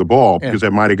handing over the ball because I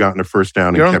might have gotten a first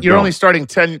down and kept You're going. only starting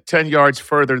 10 yards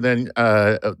further than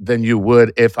you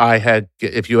would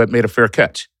if you had made a fair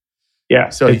catch. Yeah.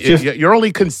 So you're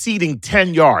only conceding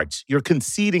 10 yards. You're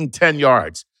conceding 10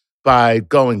 yards by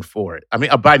going for it. I mean,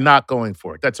 by not going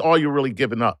for it. That's all you're really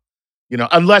giving up.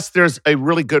 Unless there's a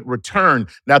really good return.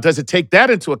 Now, does it take that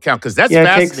into account? Because that's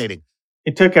fascinating.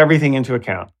 It took everything into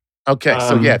account. Okay,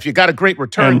 so if you got a great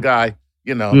return guy,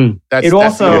 that's it's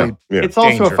also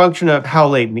danger. a function of how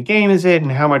late in the game is it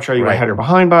and how much are you ahead or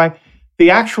behind by. The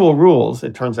actual rules,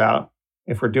 it turns out,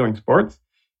 if we're doing sports,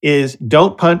 is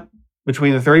don't punt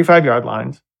between the 35-yard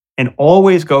lines and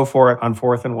always go for it on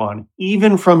 4th and 1,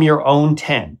 even from your own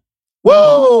 10.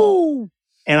 Whoa!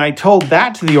 And I told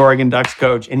that to the Oregon Ducks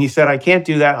coach, and he said, I can't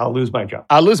do that. I'll lose my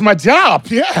job.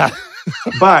 Yeah.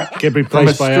 But get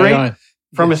replaced by AI.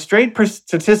 From a straight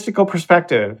statistical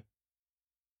perspective,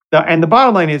 and the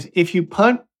bottom line is, if you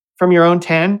punt from your own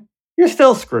 10, you're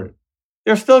still screwed.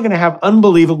 They're still going to have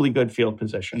unbelievably good field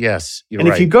position. Yes, you're right.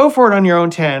 And if you go for it on your own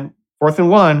 10, 4th and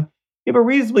 1, you have a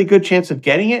reasonably good chance of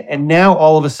getting it, and now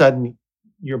all of a sudden,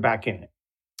 you're back in it.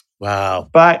 Wow.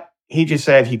 But he just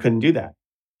said he couldn't do that.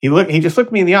 He just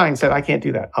looked me in the eye and said, I can't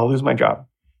do that. I'll lose my job.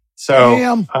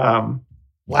 So,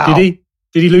 wow. Did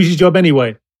he lose his job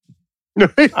anyway? He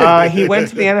went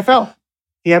to the NFL.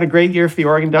 He had a great year for the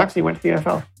Oregon Ducks. He went to the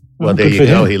NFL. Well, there you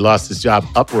go. He lost his job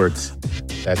upwards.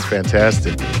 That's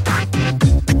fantastic.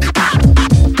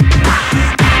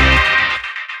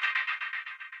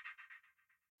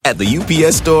 At the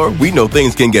UPS Store, we know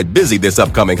things can get busy this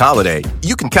upcoming holiday.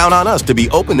 You can count on us to be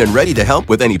open and ready to help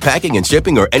with any packing and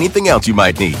shipping or anything else you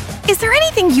might need. Is there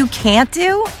anything you can't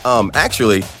do?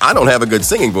 Actually, I don't have a good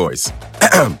singing voice.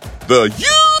 The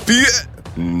UPS...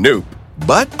 Nope.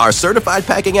 But our certified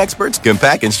packing experts can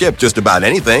pack and ship just about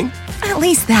anything. At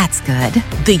least that's good.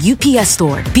 The UPS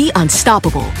Store. Be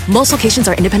unstoppable. Most locations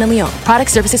are independently owned.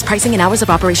 Product, services, pricing, and hours of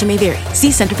operation may vary.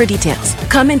 See Center for details.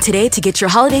 Come in today to get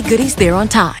your holiday goodies there on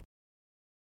time.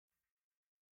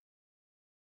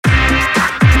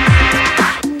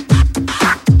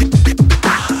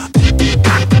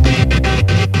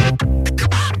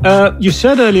 You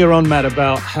said earlier on, Matt,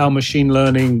 about how machine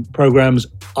learning programs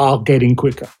are getting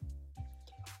quicker.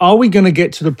 Are we going to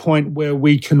get to the point where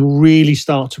we can really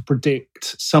start to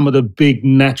predict some of the big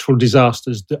natural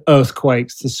disasters, the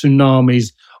earthquakes, the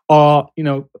tsunamis, or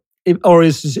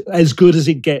is as good as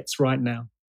it gets right now?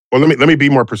 Well, let me be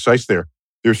more precise there.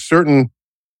 There's certain,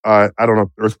 I don't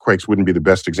know, earthquakes wouldn't be the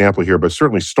best example here, but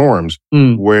certainly storms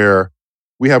where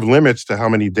we have limits to how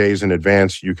many days in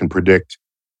advance you can predict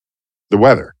the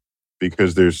weather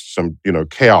because there's some,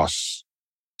 chaos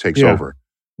takes over.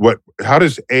 How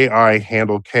does AI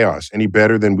handle chaos? Any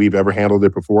better than we've ever handled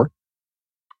it before?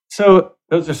 So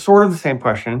those are sort of the same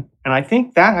question. And I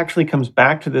think that actually comes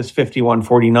back to this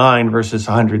 51-49 versus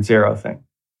 100-0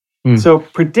 thing. So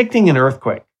predicting an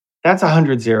earthquake, that's a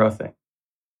 100-0 thing.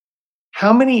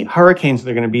 How many hurricanes are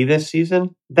there going to be this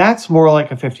season? That's more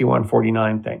like a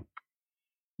 51-49 thing.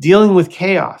 Dealing with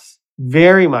chaos,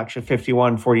 very much a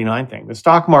 51-49 thing. The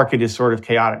stock market is sort of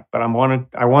chaotic, but I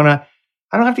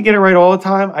don't have to get it right all the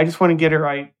time. I just want to get it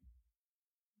right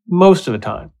most of the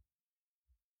time.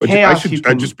 But chaos,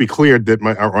 I'd just be clear that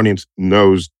our audience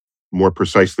knows more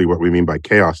precisely what we mean by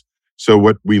chaos. So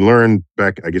what we learned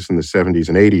back, I guess, in the 70s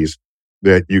and 80s,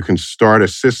 that you can start a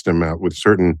system out with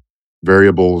certain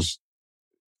variables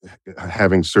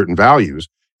having certain values,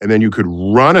 and then you could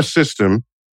run a system,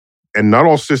 and not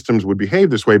all systems would behave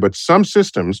this way, but some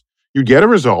systems, you get a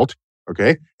result,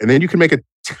 okay? And then you can make a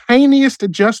tiniest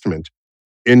adjustment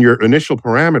in your initial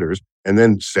parameters, and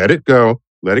then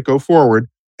let it go forward,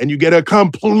 and you get a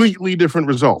completely different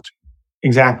result.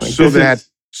 Exactly. So that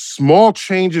small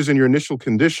changes in your initial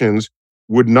conditions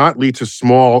would not lead to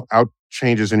small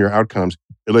changes in your outcomes.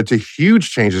 It led to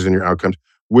huge changes in your outcomes,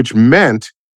 which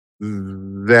meant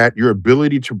that your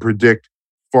ability to predict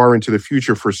far into the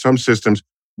future for some systems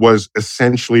was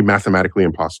essentially mathematically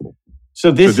impossible.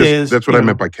 That's what I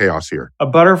meant by chaos here. A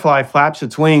butterfly flaps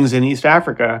its wings in East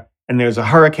Africa, and there's a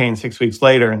hurricane 6 weeks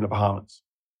later in the Bahamas.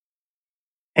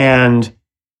 And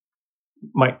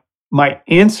my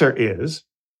answer is,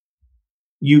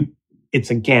 it's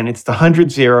the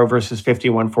 100-0 versus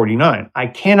 51-49. I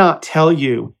cannot tell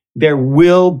you there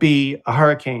will be a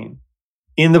hurricane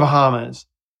in the Bahamas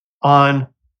on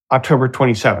October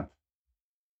 27th.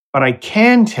 But I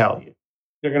can tell you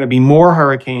there are going to be more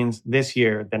hurricanes this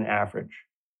year than average.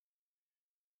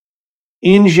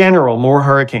 In general, more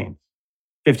hurricanes,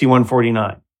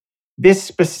 51-49. This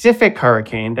specific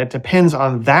hurricane that depends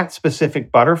on that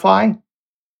specific butterfly,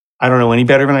 I don't know any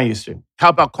better than I used to. How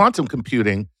about quantum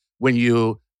computing when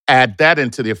you add that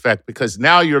into the effect? Because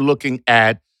now you're looking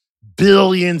at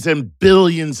billions and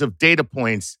billions of data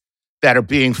points that are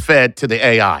being fed to the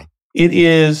AI. It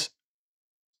is.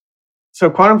 So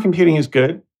quantum computing is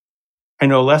good. I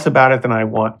know less about it than I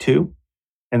want to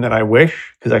and that I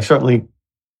wish, because I certainly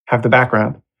have the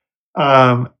background.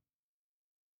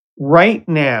 Right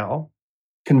now,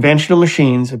 conventional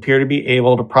machines appear to be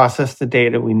able to process the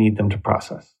data we need them to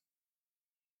process.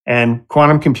 And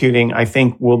quantum computing, I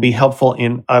think, will be helpful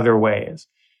in other ways.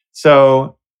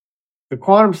 So the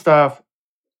quantum stuff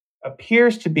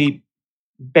appears to be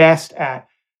best at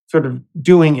sort of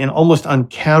doing an almost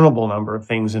uncountable number of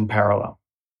things in parallel.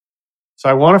 So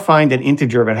I want to find an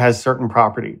integer that has certain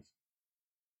properties.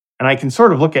 And I can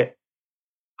sort of look at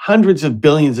hundreds of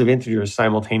billions of integers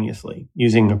simultaneously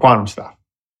using the quantum stuff.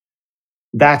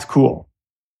 That's cool.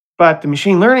 But the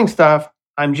machine learning stuff,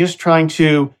 I'm just trying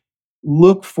to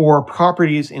look for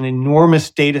properties in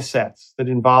enormous data sets that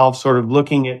involve sort of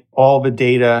looking at all the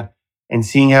data and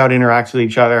seeing how it interacts with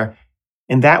each other.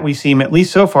 And that we seem, at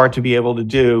least so far, to be able to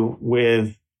do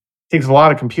with, takes a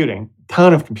lot of computing, a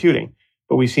ton of computing,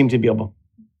 but we seem to be able,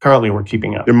 currently we're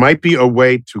keeping up. There might be a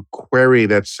way to query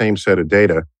that same set of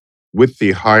data with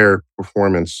the higher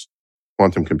performance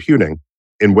quantum computing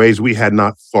in ways we had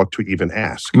not thought to even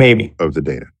ask. Maybe. Of the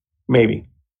data. Maybe.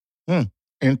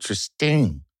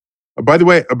 Interesting. By the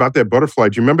way, about that butterfly,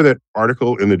 do you remember that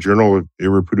article in the Journal of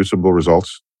Irreproducible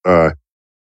Results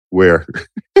where,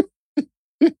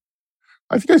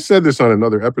 I think I said this on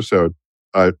another episode,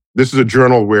 this is a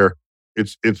journal where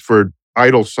it's for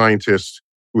idle scientists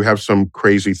who have some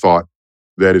crazy thought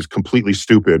that is completely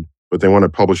stupid, but they want to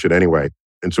publish it anyway.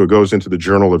 And so it goes into the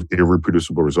Journal of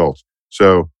Irreproducible Results.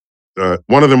 So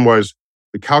one of them was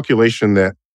the calculation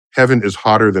that heaven is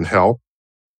hotter than hell.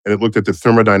 And it looked at the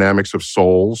thermodynamics of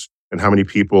souls and how many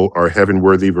people are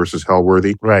heaven-worthy versus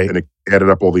hell-worthy. Right. And it added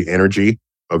up all the energy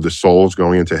of the souls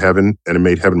going into heaven, and it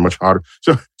made heaven much hotter.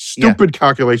 So stupid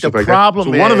calculations like that. So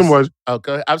one of them was...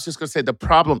 Okay, I was just going to say, the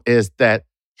problem is that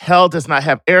hell does not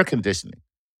have air conditioning.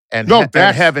 And, and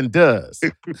heaven does.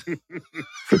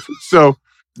 So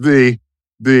this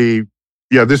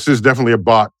is definitely a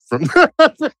bot from...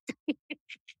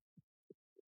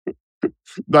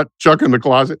 Not Chuck in the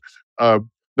closet.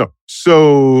 No.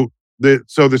 So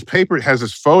this paper has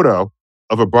this photo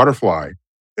of a butterfly,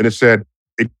 and it said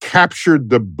it captured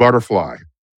the butterfly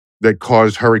that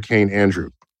caused Hurricane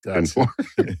Andrew. Gotcha.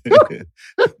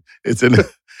 It's in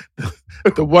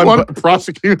the one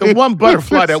prosecuted, the one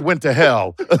butterfly that went to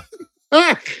hell.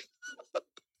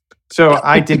 So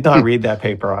I did not read that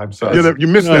paper. I'm sorry. You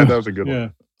missed that. That was a good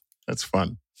one. That's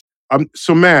fun.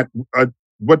 So Matt,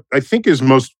 what I think is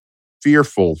most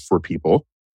fearful for people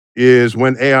is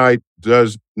when AI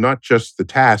does not just the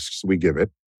tasks we give it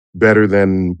better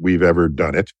than we've ever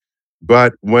done it,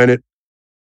 but when it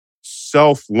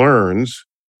self-learns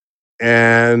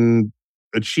and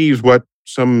achieves what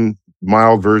some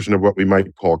mild version of what we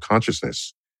might call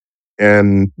consciousness.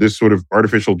 And this sort of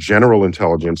artificial general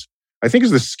intelligence, I think,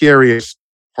 is the scariest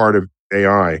part of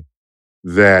AI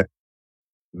that's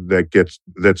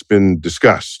been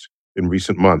discussed in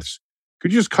recent months.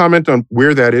 Could you just comment on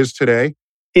where that is today?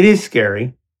 It is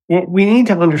scary. What we need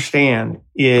to understand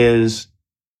is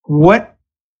what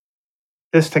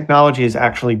this technology is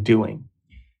actually doing.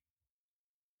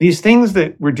 These things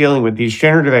that we're dealing with, these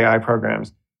generative AI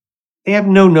programs, they have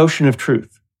no notion of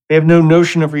truth. They have no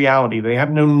notion of reality. They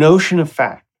have no notion of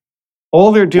fact.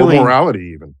 All they're doing... Or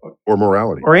morality even. Or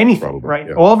morality. Or anything, probably, right?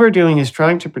 Yeah. All they're doing is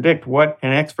trying to predict what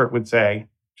an expert would say,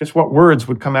 just what words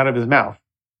would come out of his mouth.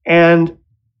 And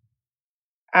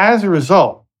as a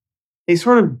result, they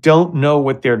sort of don't know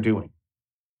what they're doing.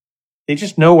 They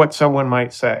just know what someone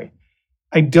might say.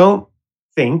 I don't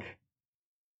think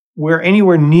we're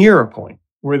anywhere near a point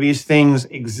where these things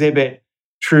exhibit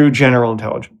true general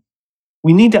intelligence.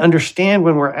 we need to understand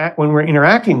when we're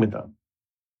interacting with them.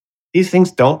 These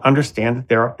things don't understand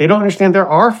that they don't understand there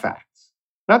are facts.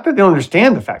 Not that they don't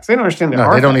understand the facts. They don't understand there are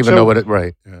facts. They don't even know what it,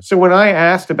 right. Yeah. So when I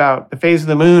asked about the phase of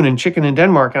the moon and chicken in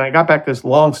Denmark, and I got back this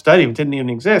long study that didn't even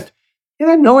exist, it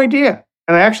had no idea.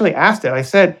 And I actually asked it. I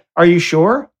said, are you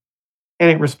sure? And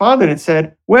it responded. It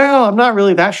said, well, I'm not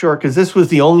really that sure because this was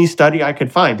the only study I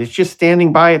could find. It's just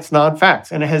standing by its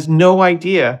non-facts. And it has no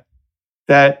idea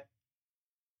that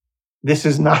this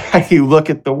is not how you look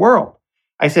at the world.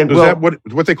 I said, is that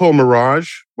what they call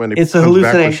mirage? When it's a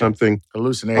hallucination. Back with something,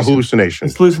 hallucination. A hallucination.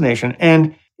 It's hallucination.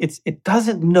 And it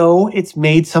doesn't know it's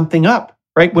made something up,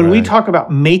 right? When we talk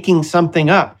about making something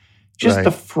up, just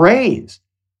the phrase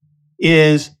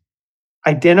is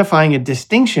identifying a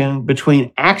distinction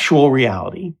between actual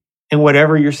reality and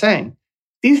whatever you're saying.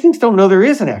 These things don't know there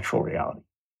is an actual reality.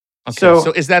 Okay.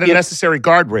 So is that a necessary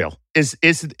guardrail? Is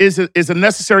a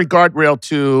necessary guardrail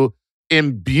to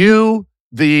imbue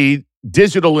the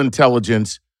digital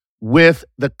intelligence with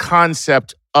the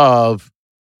concept of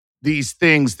these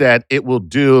things that it will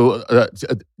do,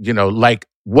 like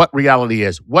what reality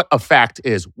is, what a fact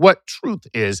is, what truth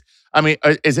is? I mean,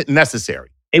 is it necessary?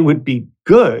 It would be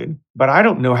good, but I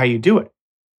don't know how you do it.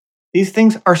 These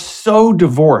things are so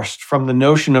divorced from the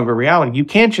notion of a reality. You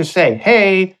can't just say,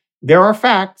 hey, there are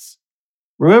facts.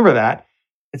 Remember that.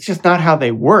 It's just not how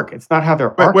they work. It's not how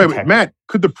they're architected. Wait, Matt,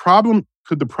 could the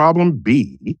problem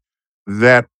be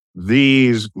that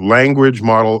these language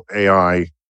model AI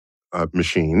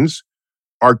machines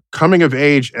are coming of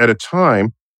age at a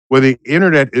time where the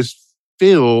internet is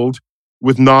filled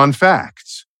with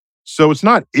non-facts? So it's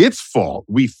not its fault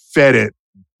we fed it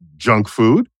junk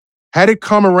food. Had it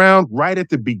come around right at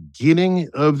the beginning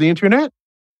of the internet,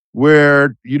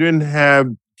 where you didn't have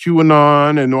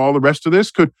QAnon and all the rest of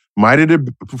this, might it have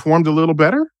performed a little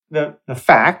better? The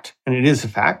fact, and it is a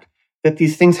fact, that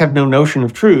these things have no notion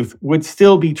of truth would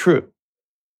still be true.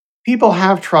 People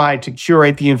have tried to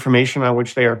curate the information on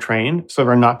which they are trained, so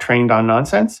they're not trained on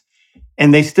nonsense,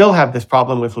 and they still have this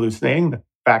problem with hallucinating.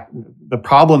 The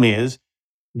problem is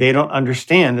they don't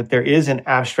understand that there is an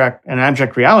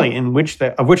abject reality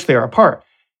of which they are a part.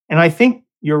 And I think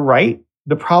you're right.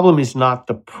 The problem is not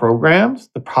the programs.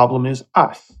 The problem is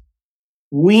us.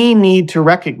 We need to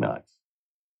recognize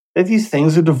that these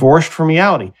things are divorced from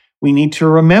reality. We need to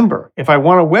remember, if I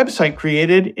want a website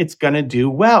created, it's going to do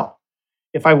well.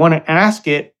 If I want to ask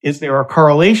it, is there a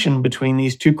correlation between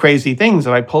these two crazy things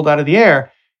that I pulled out of the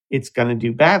air, it's going to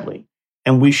do badly.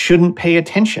 And we shouldn't pay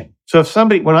attention. So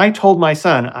when I told my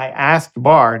son, I asked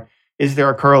Bard, is there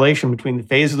a correlation between the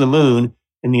phase of the moon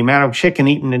and the amount of chicken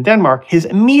eaten in Denmark? His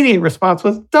immediate response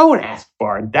was, don't ask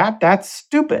Bard that. That's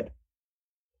stupid.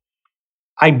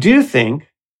 I do think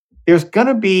there's going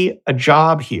to be a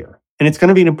job here, and it's going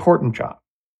to be an important job,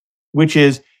 which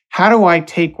is, how do I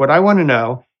take what I want to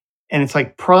know? And it's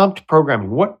like prompt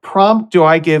programming. What prompt do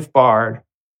I give Bard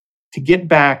to get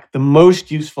back the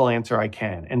most useful answer I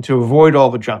can and to avoid all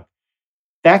the junk?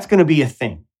 That's going to be a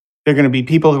thing. There are going to be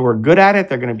people who are good at it.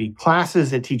 There are going to be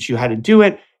classes that teach you how to do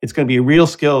it. It's going to be a real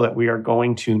skill that we are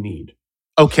going to need.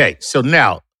 Okay, so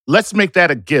now let's make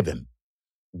that a given.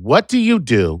 What do you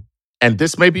do? And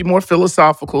this may be more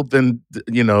philosophical than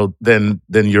you're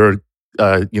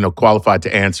qualified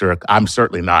to answer. I'm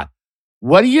certainly not.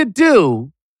 What do you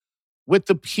do with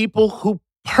the people who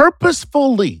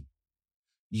purposefully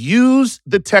use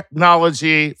the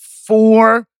technology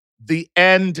for the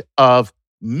end of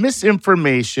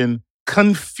misinformation,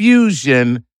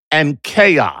 confusion, and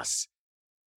chaos?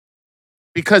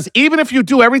 Because even if you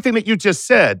do everything that you just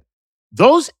said,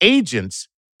 those agents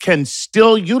can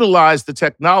still utilize the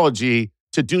technology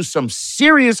to do some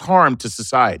serious harm to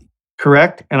society.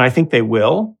 Correct. And I think they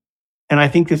will. And I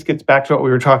think this gets back to what we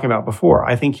were talking about before.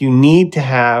 I think you need to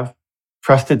have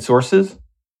trusted sources.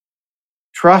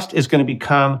 Trust is going to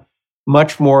become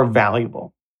much more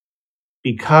valuable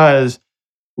because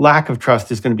lack of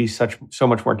trust is going to be so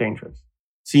much more dangerous.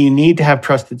 So you need to have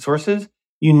trusted sources.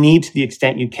 You need, to the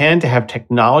extent you can, to have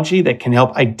technology that can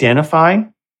help identify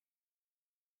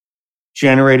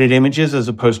generated images as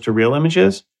opposed to real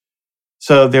images.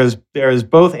 So there's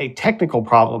both a technical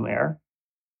problem there.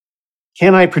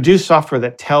 Can I produce software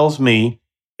that tells me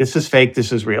this is fake,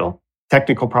 this is real?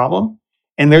 Technical problem.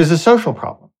 And there's a social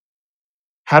problem.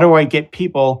 How do I get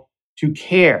people to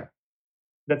care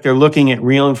that they're looking at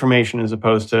real information as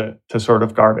opposed to sort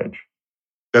of garbage?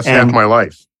 That's half my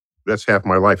life. That's half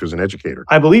my life as an educator.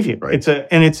 I believe you. Right.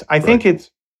 I think it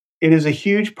is a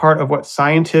huge part of what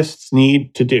scientists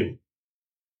need to do.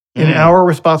 And our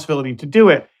responsibility to do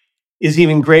it is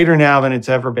even greater now than it's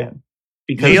ever been.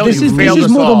 Because Neil, this is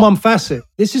more than one facet.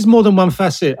 This is more than one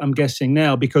facet, I'm guessing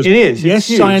now, because it is. Yes,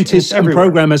 scientists and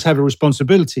programmers have a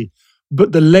responsibility,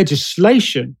 but the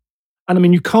legislation, and I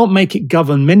mean, you can't make it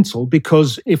governmental,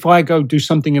 because if I go do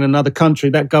something in another country,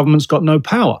 that government's got no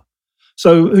power.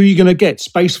 So who are you going to get?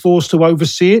 Space Force to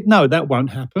oversee it? No, that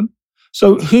won't happen.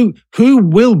 So who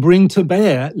will bring to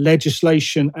bear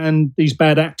legislation and these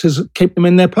bad actors, keep them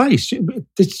in their place?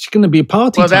 It's going to be a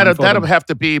party. Well, that'll have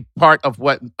to be part of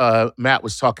what Matt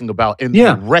was talking about in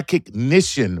the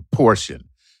recognition portion.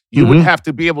 You would have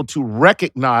to be able to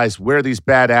recognize where these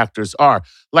bad actors are.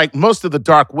 Like most of the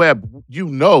dark web, you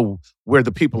know where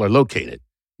the people are located.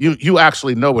 You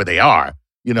actually know where they are.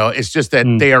 You know, it's just that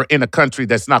they are in a country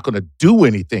that's not going to do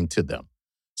anything to them.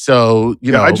 So,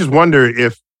 you know, I just wonder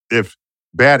if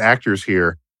bad actors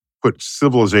here put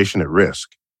civilization at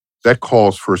risk. That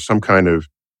calls for some kind of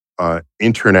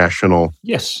international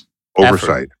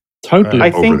oversight. Totally.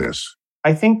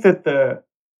 I think that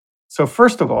so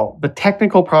first of all, the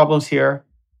technical problems here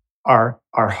are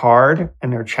hard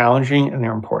and they're challenging and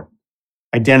they're important.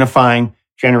 Identifying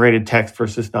generated text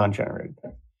versus non-generated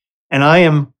text. And I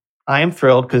am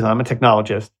thrilled because I'm a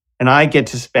technologist and I get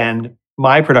to spend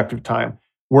my productive time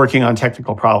working on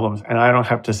technical problems, and I don't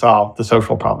have to solve the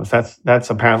social problems. That's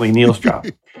apparently Neil's job.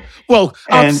 Well,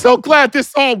 I'm so glad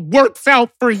this all works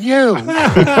out for you.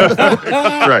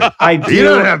 Right. You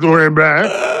don't have to worry about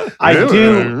it. I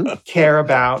do care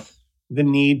about the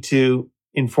need to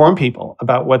inform people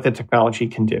about what the technology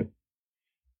can do.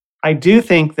 I do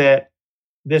think that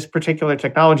this particular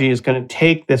technology is going to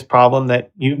take this problem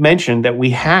that you mentioned that we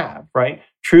have, right?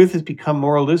 Truth has become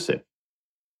more elusive.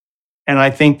 And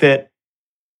I think that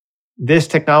this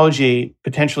technology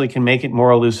potentially can make it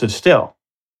more elusive still.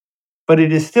 But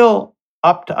it is still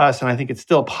up to us, and I think it's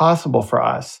still possible for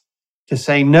us to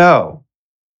say, no,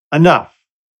 enough.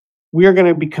 We are going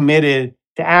to be committed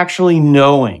to actually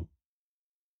knowing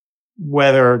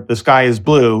whether the sky is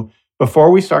blue before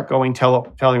we start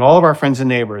telling all of our friends and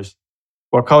neighbors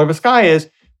what color the sky is.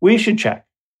 We should check.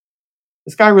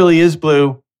 The sky really is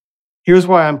blue. Here's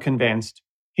why I'm convinced.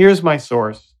 Here's my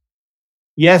source.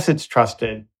 Yes, it's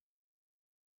trusted.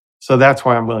 So that's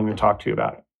why I'm willing to talk to you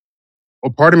about it.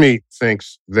 Well, part of me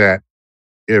thinks that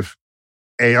if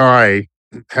AI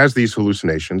has these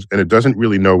hallucinations and it doesn't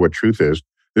really know what truth is,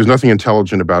 there's nothing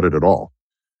intelligent about it at all.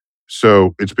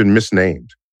 So it's been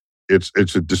misnamed. It's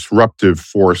a disruptive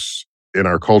force in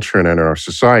our culture and in our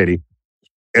society.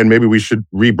 And maybe we should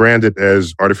rebrand it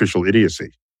as artificial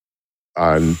idiocy.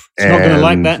 It's not going to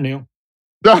like that, Neil.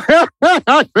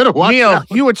 Neil,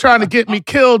 you were trying to get me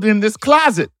killed in this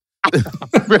closet.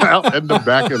 I'll end up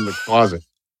back in the closet.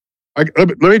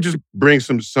 Let me just bring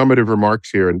some summative remarks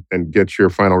here and get your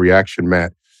final reaction,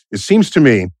 Matt. It seems to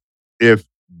me if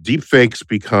deepfakes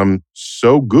become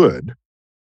so good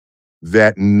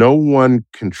that no one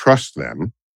can trust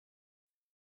them,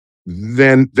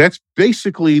 then that's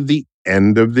basically the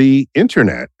end of the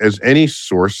internet as any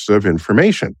source of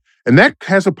information. And that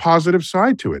has a positive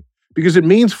side to it because it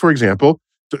means, for example,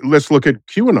 let's look at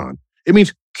QAnon. It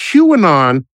means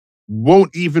QAnon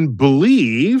won't even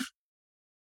believe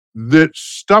that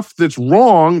stuff that's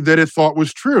wrong that it thought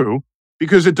was true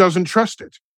because it doesn't trust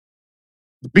it.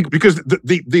 Because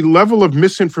the level of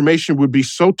misinformation would be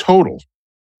so total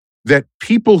that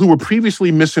people who were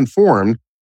previously misinformed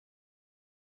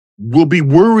will be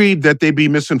worried that they be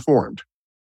misinformed.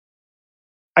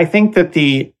 I think that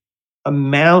the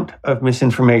amount of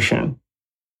misinformation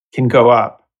can go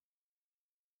up.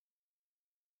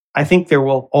 I think there's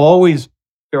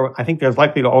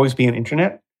likely to always be an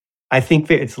internet. I think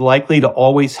that it's likely to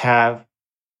always have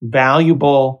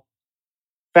valuable,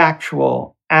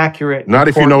 factual, accurate, not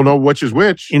if you don't know which is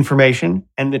which, information.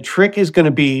 And the trick is going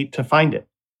to be to find it.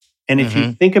 And if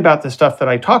you think about the stuff that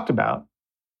I talked about,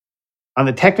 on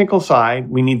the technical side,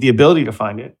 we need the ability to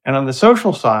find it. And on the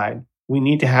social side, we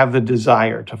need to have the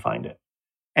desire to find it.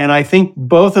 And I think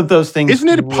both of those things. Isn't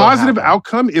it a positive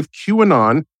outcome if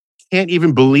QAnon can't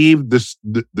even believe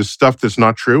the stuff that's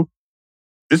not true?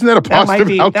 Isn't that a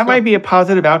positive outcome? That might be a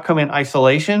positive outcome in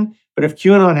isolation. But if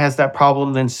QAnon has that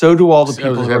problem, then so do all the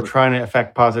people who are trying to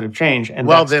affect positive change. And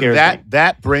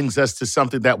that brings us to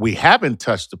something that we haven't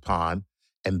touched upon,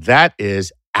 and that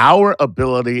is our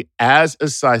ability as a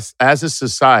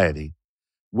society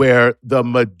where the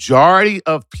majority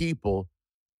of people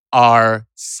are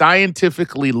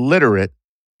scientifically literate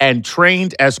and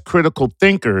trained as critical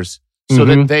thinkers so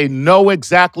that they know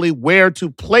exactly where to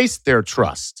place their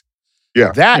trust.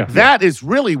 That is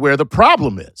really where the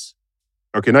problem is.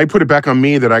 Okay, now you put it back on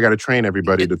me that I got to train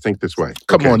everybody to think this way.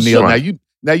 Come on, Neil.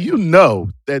 Now you know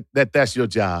that that's your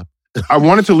job. I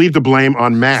wanted to leave the blame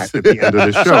on Matt at the end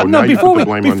of the show. No,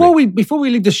 before we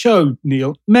leave the show,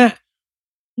 Neil, Matt,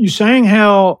 you're saying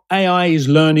how AI is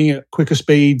learning at quicker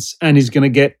speeds and is going to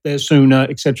get there sooner,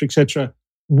 et cetera, et cetera.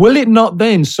 Will it not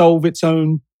then solve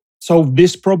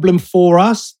this problem for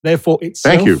us, therefore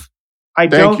itself?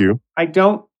 Thank you. I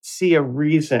don't see a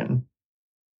reason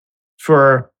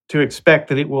to expect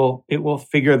that it will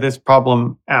figure this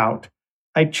problem out.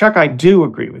 Chuck, I do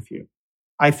agree with you.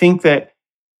 I think that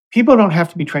people don't have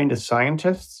to be trained as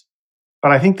scientists,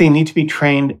 but I think they need to be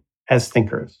trained as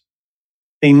thinkers.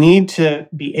 They need to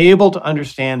be able to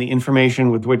understand the information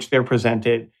with which they're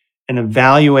presented and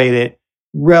evaluate it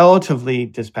relatively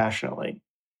dispassionately.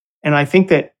 And I think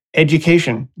that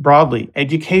education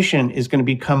is going to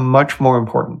become much more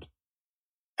important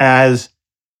as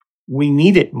we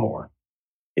need it more.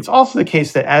 It's also the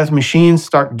case that as machines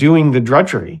start doing the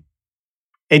drudgery,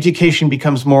 education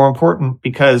becomes more important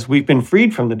because we've been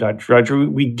freed from the drudgery.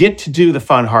 We get to do the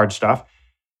fun, hard stuff.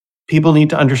 People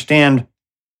need to understand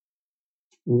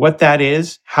what that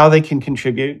is, how they can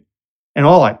contribute, and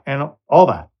all that. And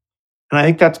I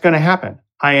think that's going to happen.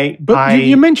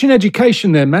 You mentioned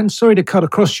education there, man. Sorry to cut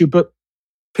across you, but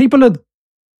people are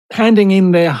handing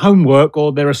in their homework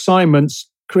or their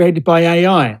assignments created by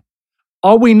AI.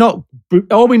 Are we not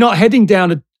heading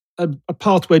down a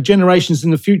path where generations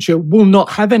in the future will not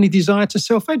have any desire to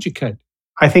self-educate?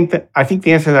 I think the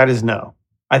answer to that is no.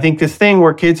 I think this thing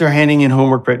where kids are handing in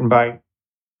homework written by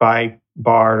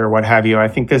Bard or what have you, I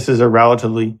think this is a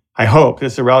relatively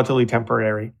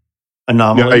temporary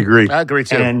anomaly. Yeah, I agree. I agree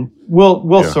too. And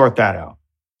we'll sort that out.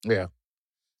 Yeah.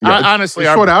 Honestly,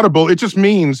 it's sort-outable. It just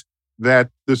means that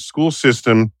the school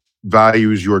system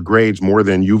values your grades more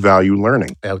than you value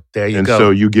learning. There you go. And so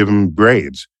you give them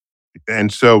grades.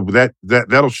 And so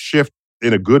that'll shift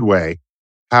in a good way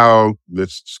how the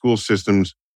school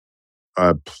systems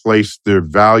place their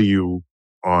value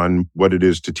on what it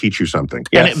is to teach you something.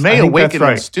 Yes, and it may awaken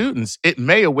in students. It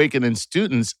may awaken in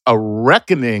students a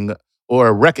reckoning or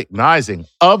a recognizing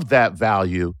of that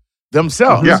value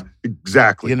themselves. Yeah,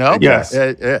 exactly. You know? Yes.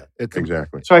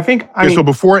 Exactly. So I think, so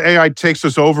before AI takes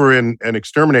us over and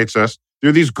exterminates us, there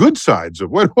are these good sides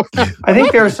of what. I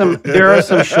think there are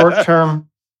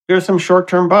some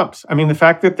short-term bumps. I mean, the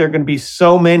fact that there are going to be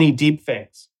so many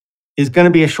deepfakes is going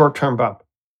to be a short-term bump.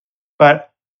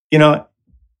 But,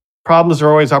 problems are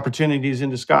always opportunities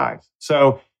in disguise.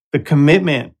 So the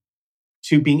commitment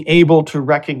to being able to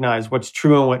recognize what's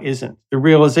true and what isn't, the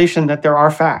realization that there are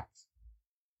facts,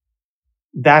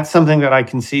 that's something that I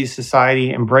can see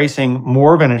society embracing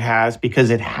more than it has because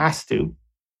it has to.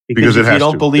 Because if you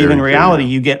don't believe in reality,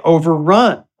 you get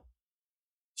overrun.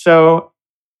 So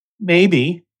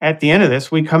maybe at the end of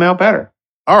this, we come out better.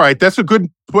 All right. That's a good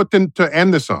put to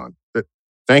end this on.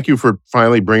 Thank you for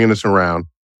finally bringing this around.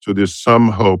 So there's some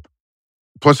hope.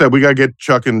 Plus that we got to get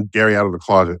Chuck and Gary out of the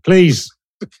closet. Please.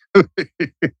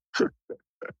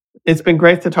 It's been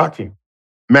great to talk to you.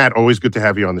 Matt, always good to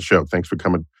have you on the show. Thanks for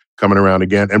coming around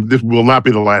again. And this will not be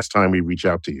the last time we reach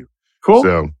out to you. Cool.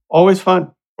 So always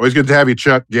fun. Always good to have you,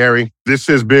 Chuck, Gary. This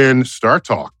has been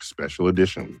StarTalk Special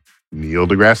Edition. Neil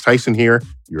deGrasse Tyson here,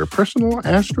 your personal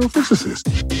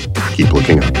astrophysicist. Keep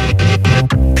looking up.